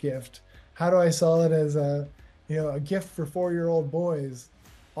basket gift? How do I sell it as a gift for 4-year-old boys?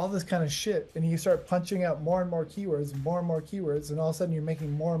 All this kind of shit. And you start punching out more and more keywords, more and more keywords, and all of a sudden you're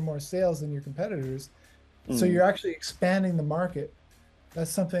making more and more sales than your competitors. So mm, you're actually expanding the market.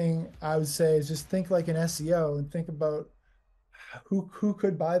 That's something I would say is just think like an SEO and think about who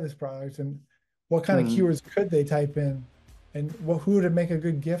could buy this product and what kind of mm, keywords could they type in and who would it make a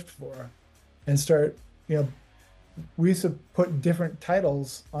good gift for and start, you know, we used to put different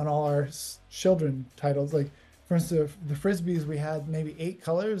titles on all our children titles. Like for instance, the Frisbees, we had maybe 8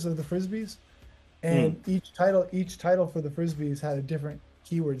 colors of the Frisbees, mm, and each title for the Frisbees had a different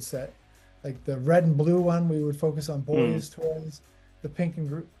keyword set. Like the red and blue one, we would focus on mm. boys' toys. The pink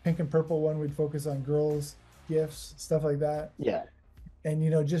and purple one, we'd focus on girls' gifts, stuff like that. Yeah.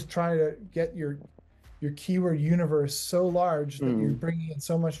 And just try to get your keyword universe so large that you're Mm, bringing in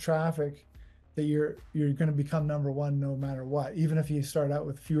so much traffic that you're going to become number one no matter what, even if you start out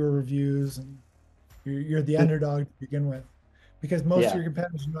with fewer reviews and you're the mm, underdog to begin with, because most of yeah. your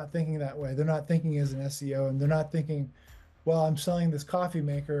competitors are not thinking that way. They're not thinking as an SEO, and they're not thinking, well, I'm selling this coffee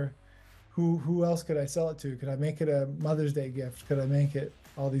maker. Who else could I sell it to? Could I make it a Mother's Day gift? Could I make it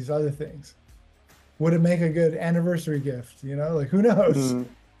all these other things? Would it make a good anniversary gift? Like who knows? Mm.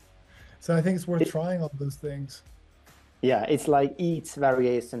 So I think it's worth It, trying all those things. yeah, it's like each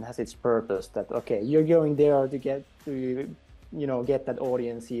variation has its purpose that, okay, you're going there to get that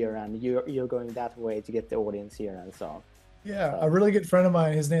audience here, and you're going that way to get the audience here and so on. Yeah, a So, really good friend of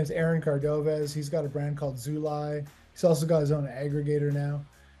mine, his name's Aaron Cardovez. He's got a brand called Zulai. He's also got his own aggregator now.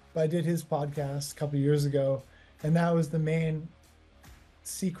 But I did his podcast a couple of years ago, and that was the main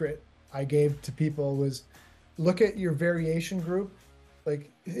secret I gave to people was look at your variation group.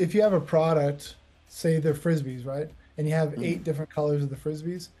 Like if you have a product, say they're Frisbees, right? And you have mm, 8 different colors of the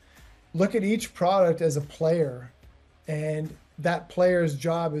Frisbees, look at each product as a player, and that player's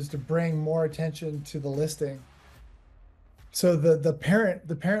job is to bring more attention to the listing. So the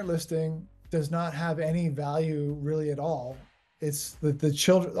parent listing does not have any value really at all. It's the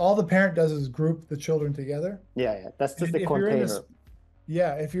children, all the parent does is group the children together. yeah, yeah, that's just And the if you're in this, container.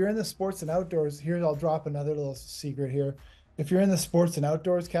 yeah, if you're in the sports and outdoors, here I'll drop another little secret here. If you're in the sports and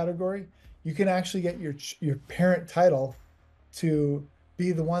outdoors category, you can actually get your parent title to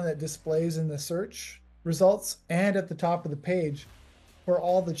be the one that displays in the search results and at the top of the page for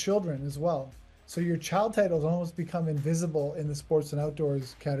all the children as well. So your child titles almost become invisible in the sports and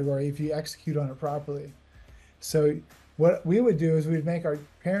outdoors category if you execute on it properly. So what we would do is we'd make our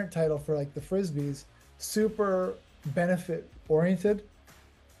parent title for like the Frisbees super benefit oriented,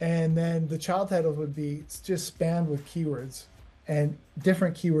 and then the child titles would be just spammed with keywords and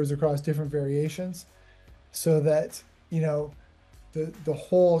different keywords across different variations, so that the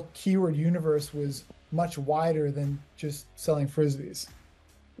whole keyword universe was much wider than just selling Frisbees.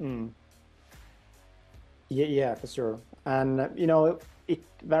 Mm. Yeah, yeah, for sure. And it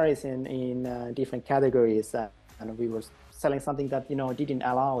varies in different categories. And we were selling something that didn't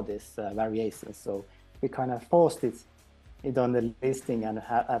allow this variation, so we kind of forced it on the listing and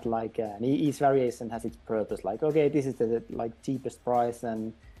had like each variation has its purpose. Like, okay, this is the like cheapest price,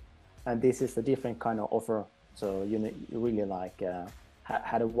 and this is a different kind of offer. So you really like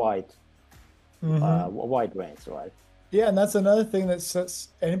had a wide range, right? Yeah, and that's another thing that sets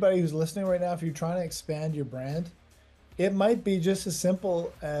anybody who's listening right now, if you're trying to expand your brand, it might be just as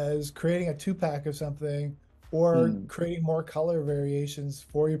simple as creating a 2-pack of something or Mm. creating more color variations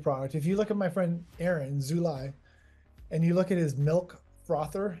for your product. If you look at my friend Aaron Zulai and you look at his milk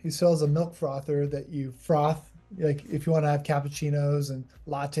frother, he sells a milk frother that you froth, like if you want to have cappuccinos and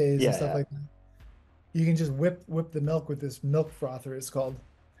lattes and Yeah, stuff yeah. like that. You can just whip the milk with this milk frother, it's called.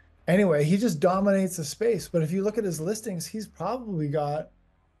 Anyway, he just dominates the space. But if you look at his listings, he's probably got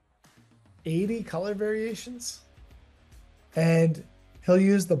 80 color variations, and he'll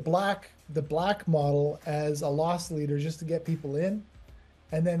use the black model as a loss leader just to get people in,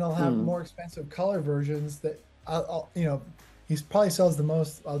 and then he'll have Mm. more expensive color versions that he probably sells the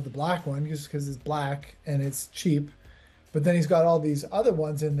most of the black one just because it's black and it's cheap. But then he's got all these other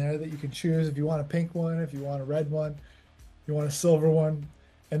ones in there that you can choose if you want a pink one, if you want a red one, you want a silver one,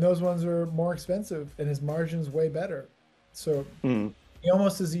 and those ones are more expensive, and his margin's way better. So Mm. he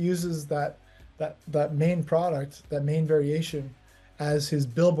almost uses that main product, that main variation, as his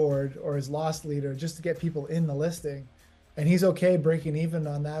billboard or his loss leader, just to get people in the listing. And he's okay breaking even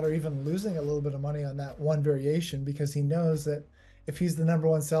on that, or even losing a little bit of money on that one variation, because he knows that if he's the number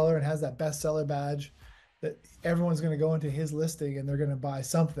one seller and has that bestseller badge, that everyone's going to go into his listing and they're going to buy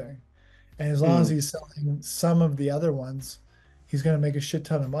something. And as long as Mm. he's selling some of the other ones, he's going to make a shit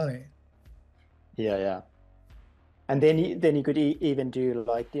ton of money. Yeah, yeah. And then you could even do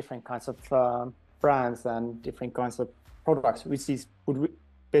like different kinds of brands and different kinds of products, which is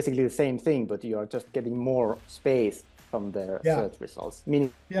basically the same thing, but you are just getting more space from the Yeah. search results.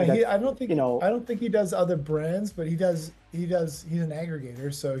 Meaning Yeah, that, you I know, don't think he does other brands, but he's an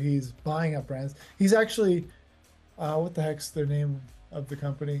aggregator, so he's buying up brands. He's actually what the heck's their name of the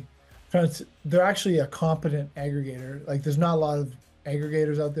company? They're actually a competent aggregator. Like there's not a lot of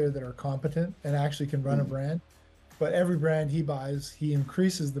aggregators out there that are competent and actually can run a mm. brand. But every brand he buys, he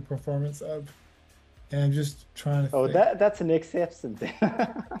increases the performance of. And I'm just trying to Oh, think. that's an exception.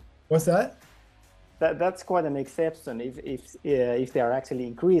 What's that? That's quite an exception if they are actually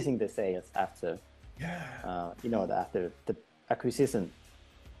increasing the sales after Yeah. after the acquisition.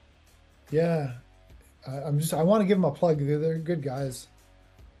 Yeah. I want to give them a plug. They're good guys.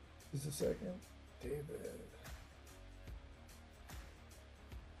 Just a second. David.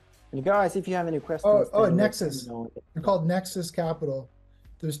 And guys, if you have any Oh, questions, oh, then let me Nexus. know. They're called Nexus Capital.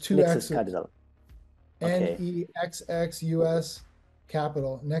 There's two Nexus X's. Capital. Okay. NEXXUS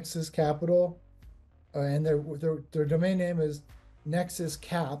Capital. Nexus Capital. And their domain name is Nexus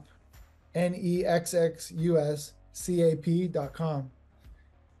Cap. NEXXUSCAP.com.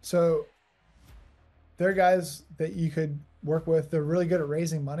 So they're guys that you could work with. They're really good at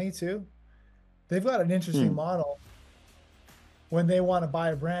raising money too. They've got an interesting Mm. model. When they want to buy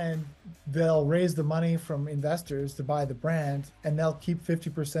a brand, they'll raise the money from investors to buy the brand, and they'll keep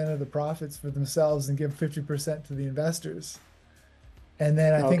 50% of the profits for themselves and give 50% to the investors. And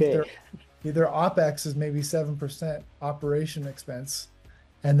then I think Okay. their OpEx is maybe 7% operation expense,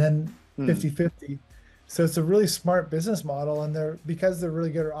 and then Mm. 50-50. So it's a really smart business model, and because they're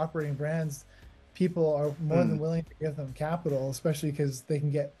really good at operating brands, people are more than Mm. willing to give them capital, especially because they can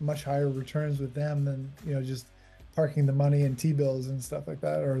get much higher returns with them than, just parking the money in T-bills and stuff like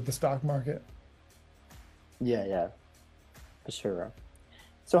that, or the stock market. Yeah, yeah, for sure.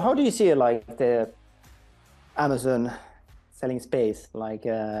 So how do you see like the Amazon selling space like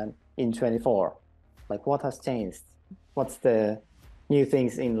in 24? Like what has changed? What's the new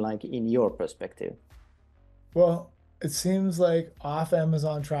things in your perspective? Well, it seems like off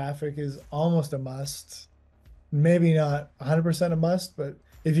Amazon traffic is almost a must. Maybe not 100% a must, but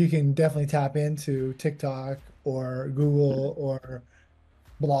if you can definitely tap into TikTok or Google or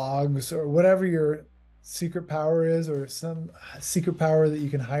blogs or whatever your secret power is, or some secret power that you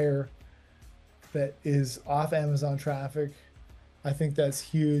can hire that is off Amazon traffic, I think that's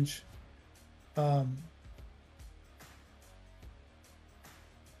huge. Um,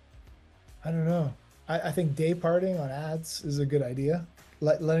 I don't know. I think day parting on ads is a good idea.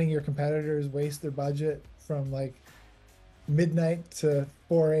 Letting your competitors waste their budget from like midnight to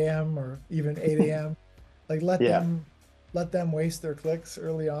 4 a.m. or even 8 a.m. Like Yeah. let them waste their clicks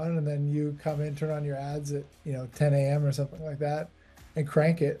early on, and then you come in, turn on your ads at 10 a.m. or something like that, and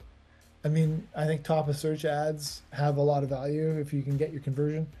crank it. I mean, I think top of search ads have a lot of value if you can get your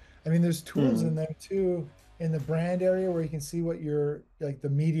conversion. I mean, there's tools in Mm. there too in the brand area where you can see what your like the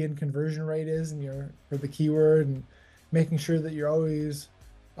median conversion rate is and your for the keyword, and making sure that you're always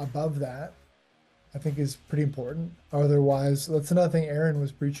above that, I think is pretty important. Otherwise, that's another thing Aaron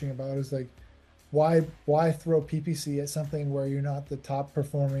was preaching about is like why throw PPC at something where you're not the top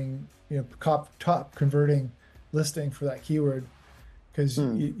performing, top converting listing for that keyword, because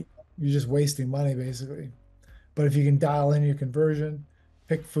Mm. you're just wasting money basically. But if you can dial in your conversion,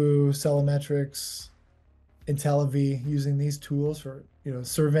 PickFu, Sell-O-Metrics, IntelliV, using these tools for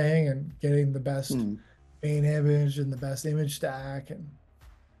surveying and getting the best Mm. main image and the best image stack. And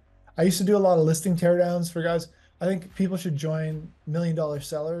I used to do a lot of listing teardowns for guys. I think people should join milliondollar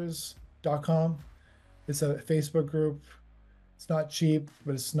sellers.com. It's a Facebook group. It's not cheap,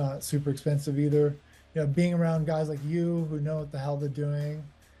 but it's not super expensive either. Being around guys like you who know what the hell they're doing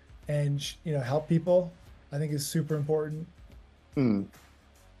and help people, I think is super important. Mm.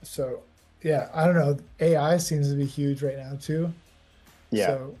 So yeah, I don't know. AI seems to be huge right now too. Yeah.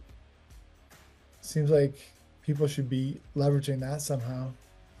 So seems like people should be leveraging that somehow.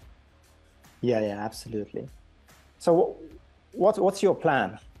 Yeah, yeah, absolutely. So what's your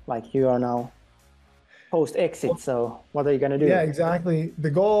plan? Like you are now post exit, so what are you gonna Yeah, do? exactly. The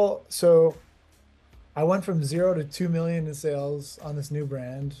goal, so I went from 0 to 2 million in sales on this new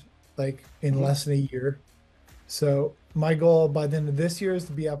brand, like in Mhm. less than a year. So my goal by the end of this year is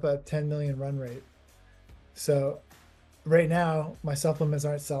to be up at 10 million run rate. So right now my supplements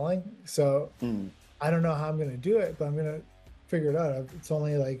aren't selling. So Mm. I don't know how I'm going to do it, but I'm going to figure it out. It's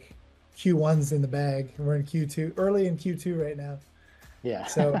only like Q1's in the bag, and we're in Q2, early in Q2 right now. Yeah.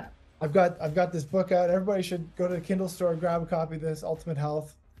 So I've got this book out. Everybody should go to the Kindle store, grab a copy of this, Ultimate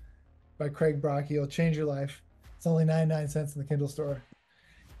Health by Craig Brocky. It'll change your life. It's only 99 cents in the Kindle store.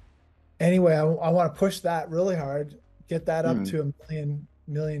 Anyway, I want to push that really hard, get that up Mm. to a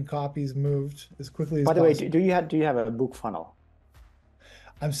million copies moved as quickly as By the way, possible. do you have a book funnel?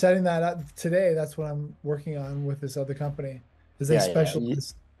 I'm setting that up today. That's what I'm working on with this other company, is they Yeah, yeah,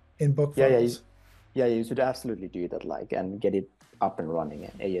 specialize in book yeah, funnels. yeah. You should absolutely do that, like, and get it up and running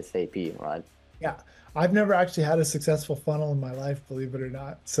ASAP, right? Yeah, I've never actually had a successful funnel in my life, believe it or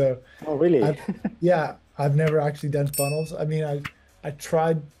not. So Oh, really? I've, yeah, I've never actually done funnels. I mean, I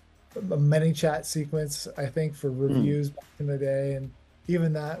tried a many chat sequence, I think, for Mm. reviews back in the day, and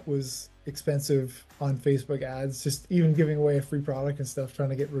even that was expensive on Facebook ads, just even giving away a free product and stuff, trying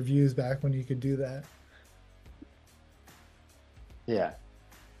to get reviews back when you could do that. Yeah.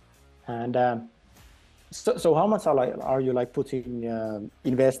 And so how much are you like putting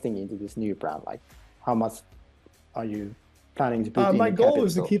investing into this new brand? Like, how much are you planning to put in My the goal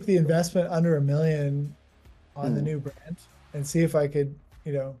was to capital? keep the investment under a million on the Mm. new brand and see if I could,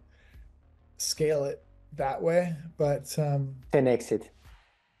 scale it that way. But 10 exit.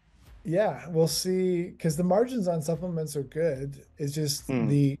 yeah, we'll see. Because the margins on supplements are good. It's just Mm.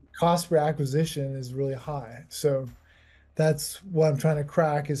 the cost per acquisition is really high. So that's what I'm trying to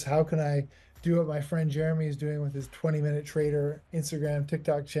crack is how can I do what my friend Jeremy is doing with his 20-minute trader Instagram,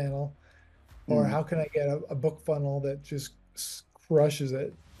 TikTok channel, or Mm. how can I get a book funnel that just crushes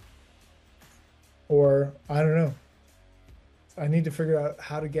it? Or I don't know. I need to figure out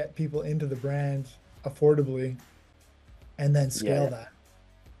how to get people into the brand affordably and then Yeah, scale yeah. that.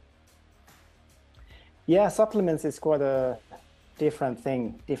 Yeah, supplements is quite a different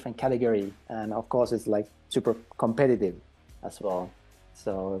thing, different category, and of course it's like super competitive as well.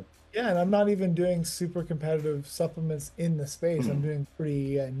 So Yeah, and I'm not even doing super competitive supplements in the space. I'm mm, doing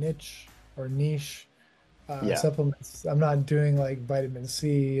pretty niche or niche yeah. supplements. I'm not doing like vitamin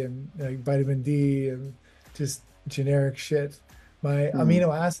C and like vitamin D and just generic shit. My Mm,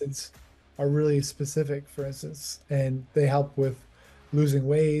 amino acids are really specific, for instance, and they help with losing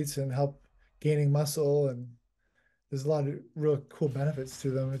weight and help gaining muscle. And there's a lot of real cool benefits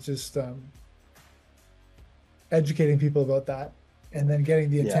to them. It's just educating people about that and then getting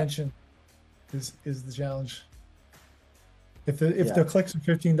the yeah, attention is the challenge. If the yeah. clicks are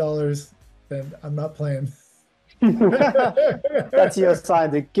 $15, then I'm not playing. That's your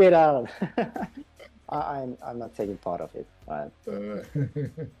sign to get out. I'm not taking part of it. Right.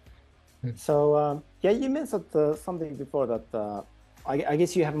 So yeah, you mentioned something before that I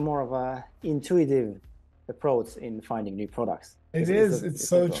guess you have more of a intuitive approach in finding new products. It is. It's Is that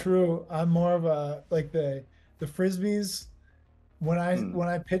so right? true. I'm more of a like the frisbees. Mm. When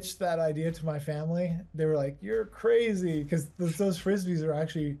I pitched that idea to my family, they were like, "You're crazy," because those frisbees are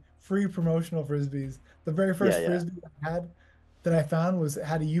actually free promotional frisbees. The very Yeah, first yeah. frisbee I had that I found was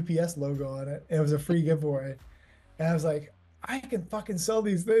had a UPS logo on it. And it was a free giveaway, and I was like, "I can fucking sell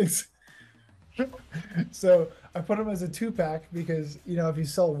these things." So I put them as a two pack because if you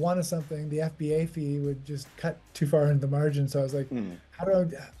sell one of something, the FBA fee would just cut too far into the margin. So I was like, Mm. how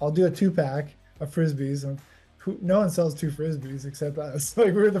do I'll do a two pack of frisbees. And no one sells two frisbees except us. Like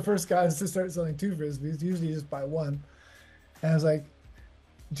we were the first guys to start selling two frisbees. Usually you just buy one. And I was like,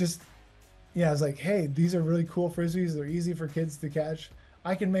 just yeah, I was like, hey, these are really cool frisbees. They're easy for kids to catch.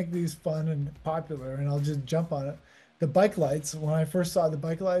 I can make these fun and popular, and I'll just jump on it. The bike lights, when I first saw the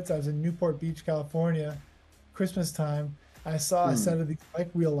bike lights, I was in Newport Beach, California, Christmas time. I saw a Mm. set of these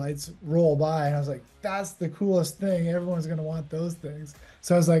bike wheel lights roll by, and I was like, that's the coolest thing. Everyone's going to want those things.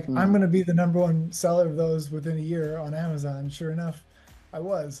 So I was like, I'm Mm. going to be the number one seller of those within a year on Amazon. Sure enough, I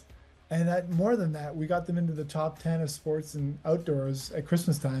was. And that more than that, we got them into the top 10 of sports and outdoors at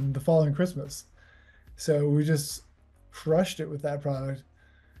Christmas time, the following Christmas. So we just crushed it with that product.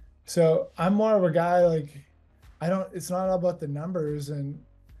 So I'm more of a guy like it's not all about the numbers and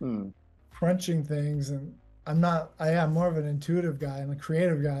Mm. crunching things. And I am more of an intuitive guy and a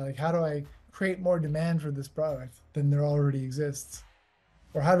creative guy. Like, how do I create more demand for this product than there already exists?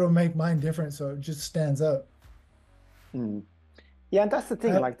 Or how do I make mine different so it just stands out? Mm. Yeah, and that's the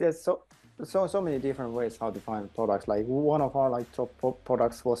thing. I, Like, there's so many different ways how to find products. Like one of our like top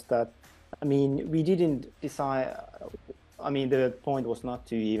products was that. I mean, we didn't decide. I mean, the point was not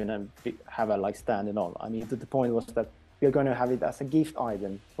to even have a like stand and all. I mean, the point was that we're going to have it as a gift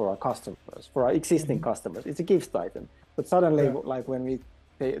item for our customers, for our existing Mhm. customers. It's a gift item. But suddenly, Yeah, like when we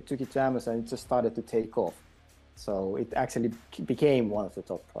took it to Amazon, it just started to take off. So it actually became one of the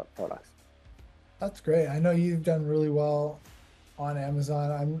top products. that's great. I know you've done really well on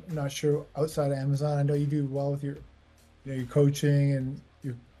Amazon. I'm not sure outside of Amazon. I know you do well with your, your coaching and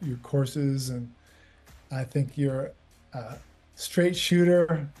your courses, and I think you're a straight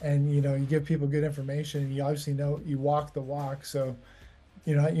shooter, and you give people good information. And you obviously know you walk the walk, so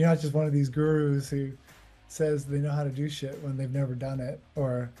you're not just one of these gurus who says they know how to do shit when they've never done it,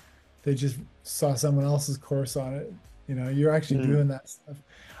 or they just saw someone else's course on it. You're actually Mm. doing that stuff.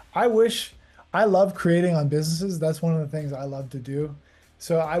 I wish I love creating on businesses. That's one of the things I love to do.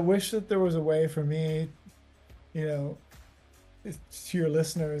 So I wish that there was a way for me, you know, to your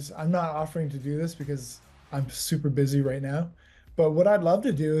listeners, I'm not offering to do this because I'm super busy right now. But what I'd love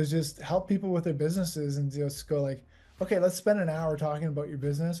to do is just help people with their businesses and just go like, okay, let's spend an hour talking about your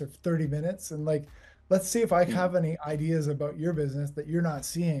business or 30 minutes, and like, let's see if I Mm. have any ideas about your business that you're not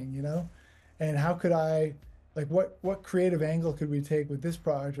seeing, and how could I, like, what creative angle could we take with this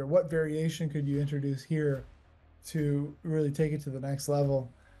product, or what variation could you introduce here to really take it to the next level?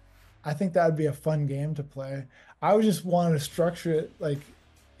 I think that would be a fun game to play. I would just want to structure it like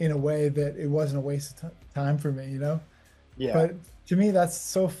in a way that it wasn't a waste of time for me. Yeah. But to me, that's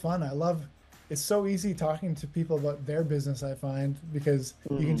so fun. It's so easy talking to people about their business, I find, because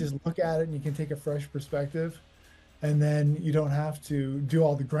you can Mm. just look at it and you can take a fresh perspective, and then you don't have to do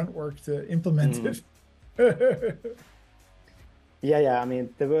all the grunt work to implement Mm. it. Yeah, yeah. I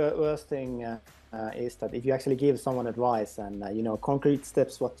mean, the worst thing is that if you actually give someone advice and concrete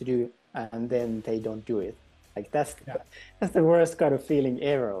steps what to do, and then they don't do it, like Yeah, that's the worst kind of feeling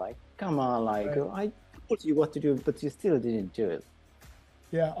ever. Like, come on, like right. I told you what to do, but you still didn't do it.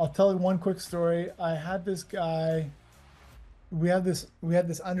 Yeah, I'll tell you one quick story. I had this guy. We had this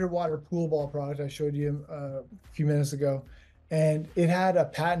underwater pool ball product I showed you a few minutes ago, and it had a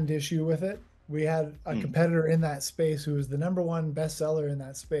patent issue with it. We had a Mm. competitor in that space who was the number one bestseller in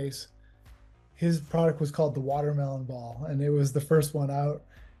that space. His product was called the watermelon ball, and it was the first one out.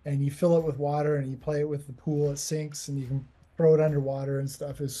 And you fill it with water and you play it with the pool, it sinks, and you can throw it underwater and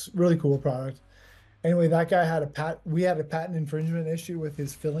stuff. It's a really cool product. Anyway, that guy had we had a patent infringement issue with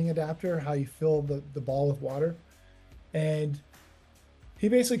his filling adapter, how you fill the ball with water. And he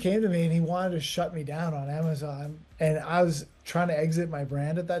basically came to me and he wanted to shut me down on Amazon. And I was trying to exit my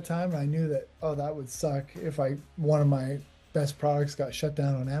brand at that time. And I knew that, oh, that would suck if one of my best products got shut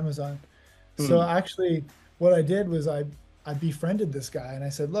down on Amazon. So Mm. actually, what I did was I befriended this guy and I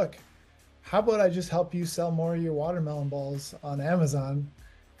said, look, how about I just help you sell more of your watermelon balls on Amazon?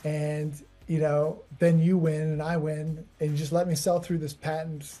 And, then you win and I win, and just let me sell through this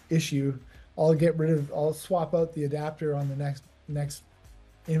patent issue. I'll swap out the adapter on the next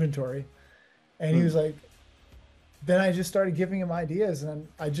inventory. And he was Mm. like, then I just started giving him ideas, and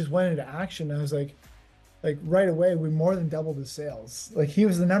I just went into action. I was like right away, we more than doubled his sales. Like, he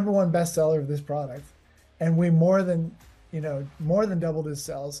was the number one bestseller of this product, and we more than doubled his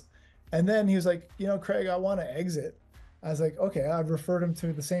sales. And then he was like, Craig, I want to exit. I was like, okay. I've referred him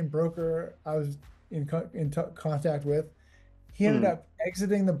to the same broker I was in contact with. He ended Mm. up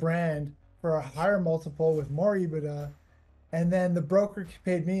exiting the brand for a higher multiple with more EBITDA, and then the broker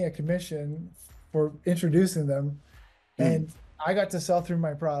paid me a commission for introducing them, Mm. and I got to sell through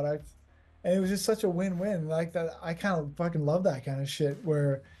my product. And it was just such a win-win. Like that, I kind of fucking love that kind of shit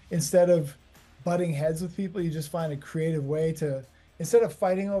where instead of butting heads with people, you just find a creative way to, instead of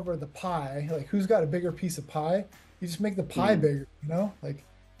fighting over the pie, like who's got a bigger piece of pie, you just make the pie Mm. bigger. Like,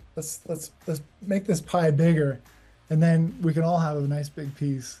 let's make this pie bigger, and then we can all have a nice big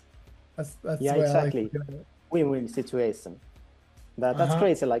piece. That's Yeah, the way I like exactly. looking at it. Win-win situation. That's Uh-huh.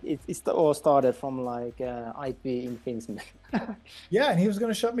 crazy. Like it's all started from like IP infringement. Yeah, and he was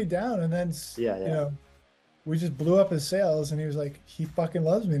gonna shut me down, and then Yeah, you yeah. know we just blew up his sales, and he was like, he fucking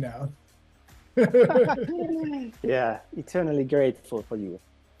loves me now. Yeah, eternally grateful for you.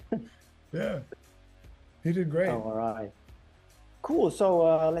 Yeah, he did great. All right. Cool.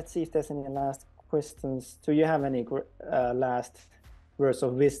 So let's see if there's any last questions. Do you have any last words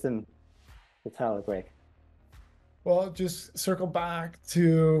of wisdom to tell, Greg? Well, just circle back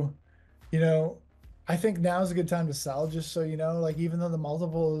to, you know, I think now is a good time to sell, just so you know, like, even though the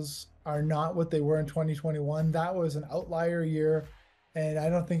multiples are not what they were in 2021, that was an outlier year. And I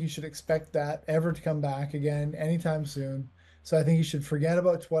don't think you should expect that ever to come back again anytime soon. So I think you should forget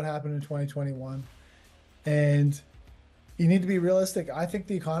about what happened in 2021. And you need to be realistic. I think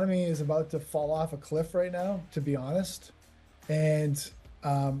the economy is about to fall off a cliff right now, to be honest. And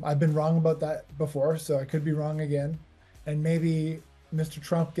I've been wrong about that before, so I could be wrong again. And maybe Mr.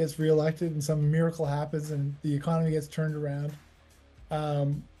 Trump gets reelected and some miracle happens and the economy gets turned around.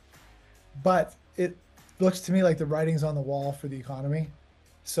 Um, but it looks to me like the writing's on the wall for the economy.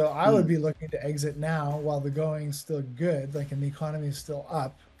 So I would Mm. be looking to exit now while the going's still good, like and the economy is still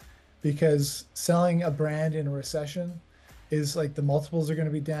up, because selling a brand in a recession is like the multiples are going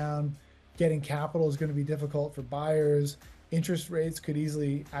to be down, getting capital is going to be difficult for buyers, interest rates could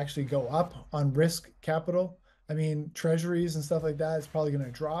easily actually go up on risk capital. I mean, treasuries and stuff like that is probably going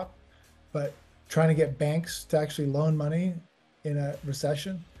to drop, but trying to get banks to actually loan money in a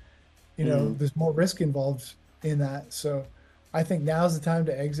recession, Mm. there's more risk involved in that. So I think now's the time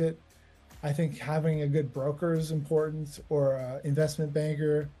to exit. I think having a good broker is important, or an investment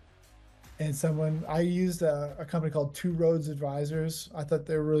banker, and someone. I used a company called Two Roads Advisors. I thought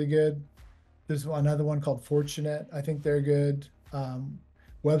they were really good. There's another one called Fortunate. I think they're good.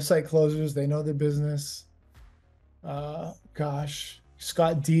 Website closers, they know their business. Gosh,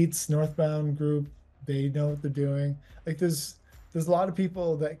 Scott Dietz, Northbound Group, they know what they're doing. Like there's a lot of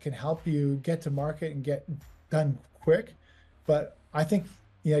people that can help you get to market and get done quick. But I think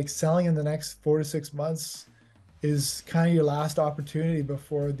like selling in the next 4 to 6 months is kind of your last opportunity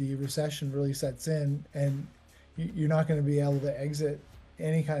before the recession really sets in, and you're not going to be able to exit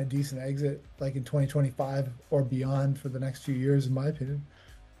any kind of decent exit like in 2025 or beyond for the next few years, in my opinion.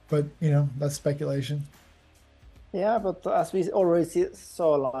 But that's speculation. Yeah, but as we already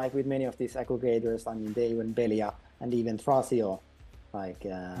saw, like with many of these aggregators, I mean, they went belly up, and even Thrasio, like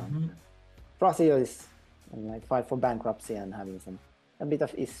Mhm. Thrasio is like filed for bankruptcy and having a bit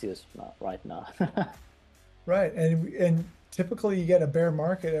of issues right now. Right. And typically you get a bear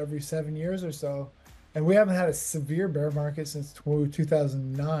market every 7 years or so. And we haven't had a severe bear market since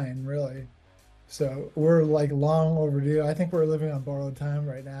 2009, really. So we're like long overdue. I think we're living on borrowed time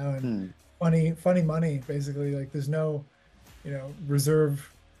right now, and Hmm. funny money, basically. Like there's no,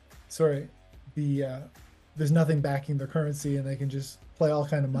 reserve, sorry, the there's nothing backing the currency, and they can just play all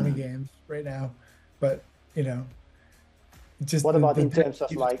kind of money Hmm. games right now. But, you know, just What the about the in debt terms of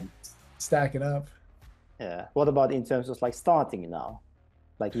keeps like, stacking up. yeah, what about in terms of like starting now,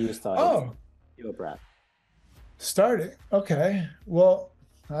 like you started Oh, your brand? starting. Okay. Well,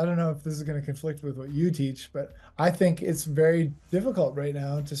 I don't know if this is going to conflict with what you teach, but I think it's very difficult right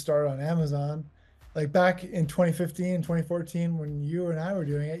now to start on Amazon. Like back in 2015, 2014, when you and I were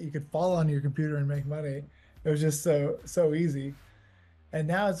doing it, you could fall on your computer and make money. It was just so easy. And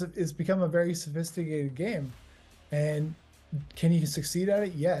now it's become a very sophisticated game. And can you succeed at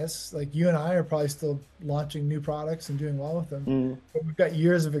it? Yes. Like you and I are probably still launching new products and doing well with them, Mm. but we've got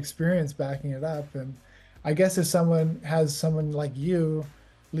years of experience backing it up. And I guess if someone has someone like you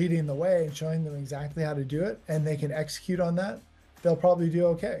leading the way and showing them exactly how to do it and they can execute on that, they'll probably do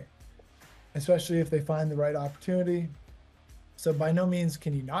okay, especially if they find the right opportunity. So by no means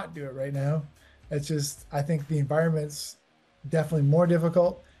can you not do it right now. It's just, I think the environment's definitely more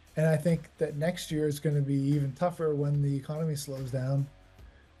difficult. And I think that next year is going to be even tougher when the economy slows down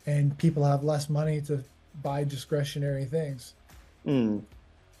and people have less money to buy discretionary things. Mm.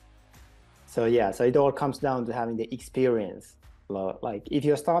 So yeah, so it all comes down to having the experience. Like if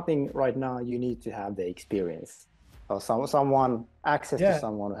you're starting right now, you need to have the experience, or someone access to Yeah,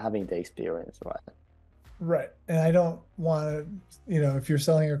 someone having the experience, right? right. And I don't want to, if you're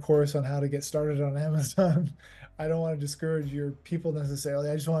selling a course on how to get started on Amazon, I don't want to discourage your people necessarily.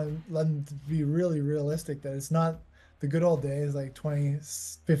 I just want to let them to be really realistic that it's not the good old days like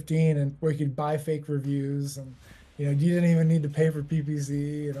 2015 and where you could buy fake reviews, and you didn't even need to pay for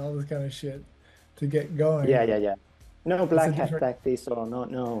PPC and all this kind of shit to get Yeah, going. yeah, yeah. No It's a black hat different, tactics or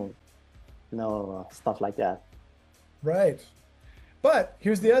no stuff like that. right. But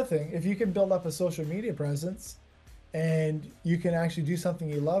here's the other thing. If you can build up a social media presence and you can actually do something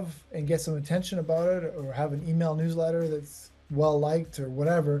you love and get some attention about it, or have an email newsletter that's well liked or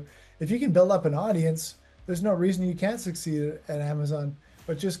whatever, if you can build up an audience, there's no reason you can't succeed at Amazon.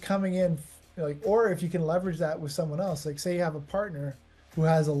 But just coming in, like, or if you can leverage that with someone else, like say you have a partner who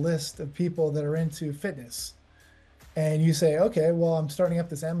has a list of people that are into fitness, and you say, okay, well, I'm starting up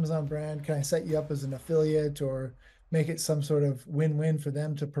this Amazon brand. Can I set you up as an affiliate or make it some sort of win-win for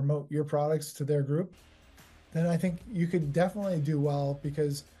them to promote your products to their group? Then I think you could definitely do well,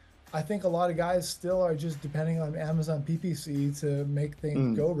 because I think a lot of guys still are just depending on Amazon PPC to make things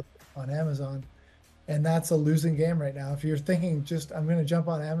Mm. go right on Amazon. And that's a losing game right now. If you're thinking just, I'm going to jump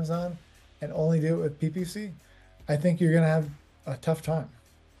on Amazon and only do it with PPC, I think you're going to have a tough time.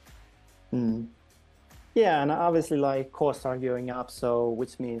 Mm. Yeah, and obviously like costs are going up, so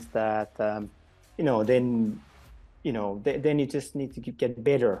which means that then then you just need to get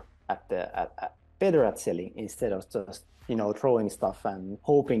better at better at selling instead of just throwing stuff and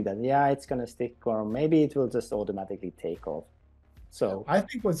hoping that yeah it's gonna stick or maybe it will just automatically take off. So I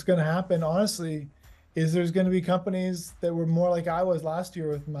think what's going to happen, honestly, is there's going to be companies that were more like I was last year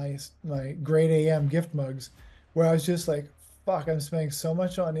with my grade AM gift mugs, where I was just like, fuck, I'm spending so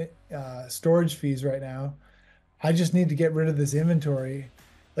much on it, storage fees right now. I just need to get rid of this inventory.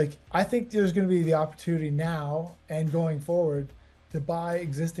 Like, I think there's going to be the opportunity now and going forward to buy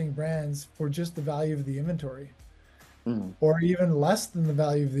existing brands for just the value of the inventory, Mm. or even less than the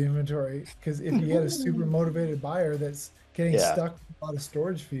value of the inventory. Because if you get a super motivated buyer that's getting Yeah. stuck with a lot of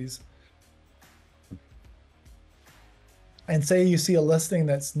storage fees, and say you see a listing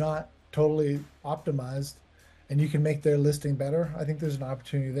that's not totally optimized and you can make their listing better, I think there's an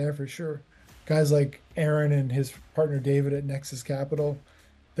opportunity there for sure. Guys like Aaron and his partner David at Nexus Capital,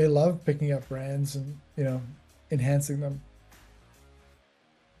 they love picking up brands and, enhancing them.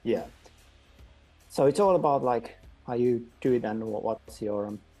 Yeah. So it's all about like how you do it and what's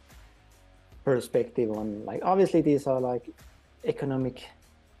your perspective on, like, obviously these are like economic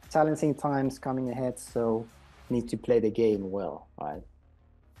challenging times coming ahead, so need to play the game well, right?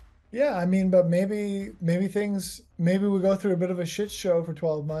 Yeah, I mean, but maybe we go through a bit of a shit show for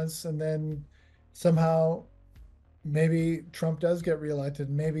 12 months and then somehow maybe Trump does get reelected.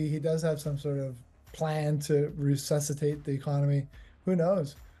 Maybe he does have some sort of plan to resuscitate the economy. Who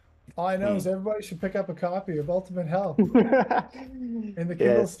knows? All I know is Mm. everybody should pick up a copy of Ultimate Health in the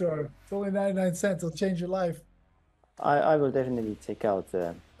Kindle Yes, store. It's only 99 cents. It'll change your life. I will definitely check out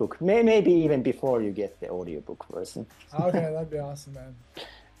the book. Maybe even before you get the audiobook version. Okay, that'd be awesome, man.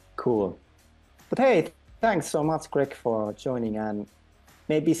 Cool. But hey, thanks so much, Greg, for joining, and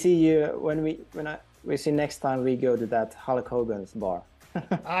maybe see you we see next time we go to that Hulk Hogan's bar.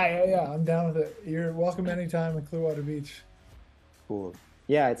 Yeah, I'm down with it. You're welcome anytime in Clearwater Beach. Cool.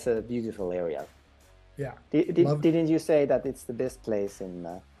 Yeah, it's a beautiful area. Yeah, love it. Didn't you say that it's the best place in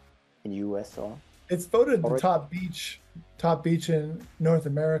US It's voted the or top beach in North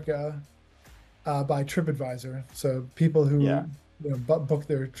America by TripAdvisor. So people who yeah, book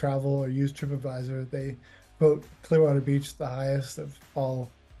their travel or use TripAdvisor, they vote Clearwater Beach the highest of all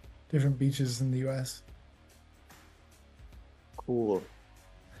different beaches in the U.S. cool.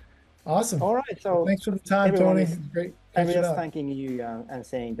 Awesome. All right, Well, so thanks for the time, everyone Tony. is It's great catching everyone's up. thanking you and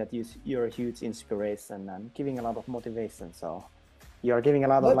saying that you're a huge inspiration and giving a lot of motivation. So you're giving a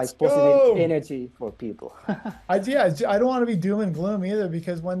lot of Let's like positive go. energy for people. I don't want to be doom and gloom either,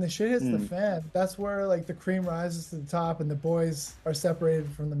 because when the shit hits the Mm, fan, that's where like the cream rises to the top and the boys are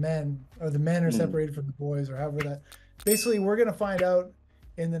separated from the men, or the men are mm, separated from the boys, or however that. Basically, we're gonna find out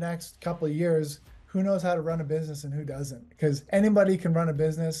in the next couple of years who knows how to run a business and who doesn't. Because anybody can run a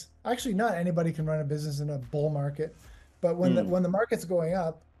business. Actually, not anybody can run a business in a bull market, but mm, when the market's going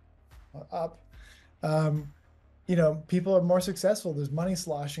up, um, people are more successful. There's money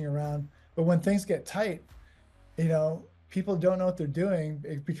sloshing around. But when things get tight, people don't know what they're doing.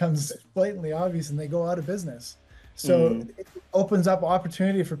 It becomes blatantly obvious and they go out of business. So mm, it opens up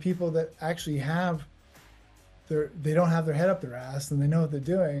opportunity for people that actually they don't have their head up their ass and they know what they're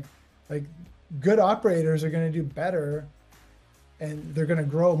doing. Like, good operators are going to do better and they're going to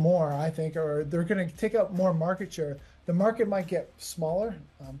grow more, I think, or they're going to take up more market share. The market might get smaller.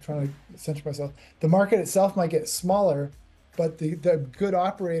 I'm trying to center myself. The market itself might get smaller, but the good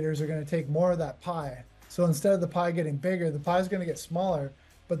operators are going to take more of that pie. So instead of the pie getting bigger, the pie is going to get smaller,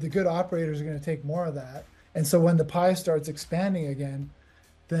 but the good operators are going to take more of that. And so when the pie starts expanding again,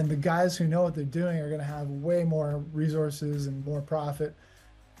 then the guys who know what they're doing are going to have way more resources and more profit.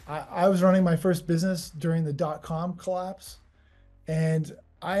 I was running my first business during the dot-com collapse, and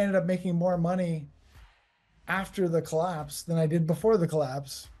I ended up making more money after the collapse than I did before the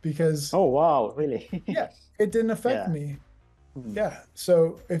collapse because, oh wow, really? yeah, it didn't affect Yeah. me. Mm, Yeah.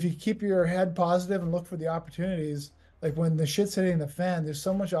 So if you keep your head positive and look for the opportunities, like when the shit's hitting the fan, there's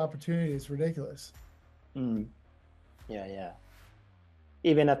so much opportunity. It's ridiculous. mm, yeah, yeah.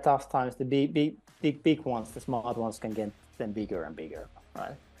 Even at tough times, the big ones, the smart ones can get then bigger and bigger,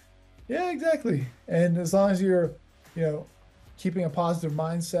 right? Yeah, exactly. And as long as you're, you know, keeping a positive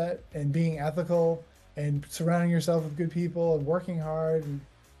mindset and being ethical and surrounding yourself with good people and working hard, and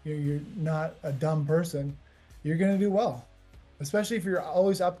you're not a dumb person, you're going to do well, especially if you're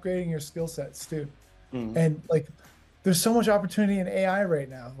always upgrading your skill sets too. Mm, And like, there's so much opportunity in AI right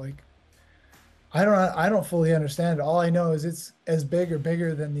now. Like, I don't fully understand it. All I know is it's as big or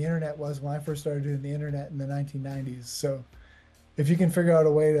bigger than the internet was when I first started doing the internet in the 1990s. So if you can figure out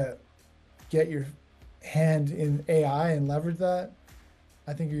a way to get your hand in AI and leverage that,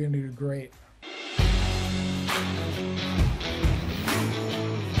 I think you're going to do great.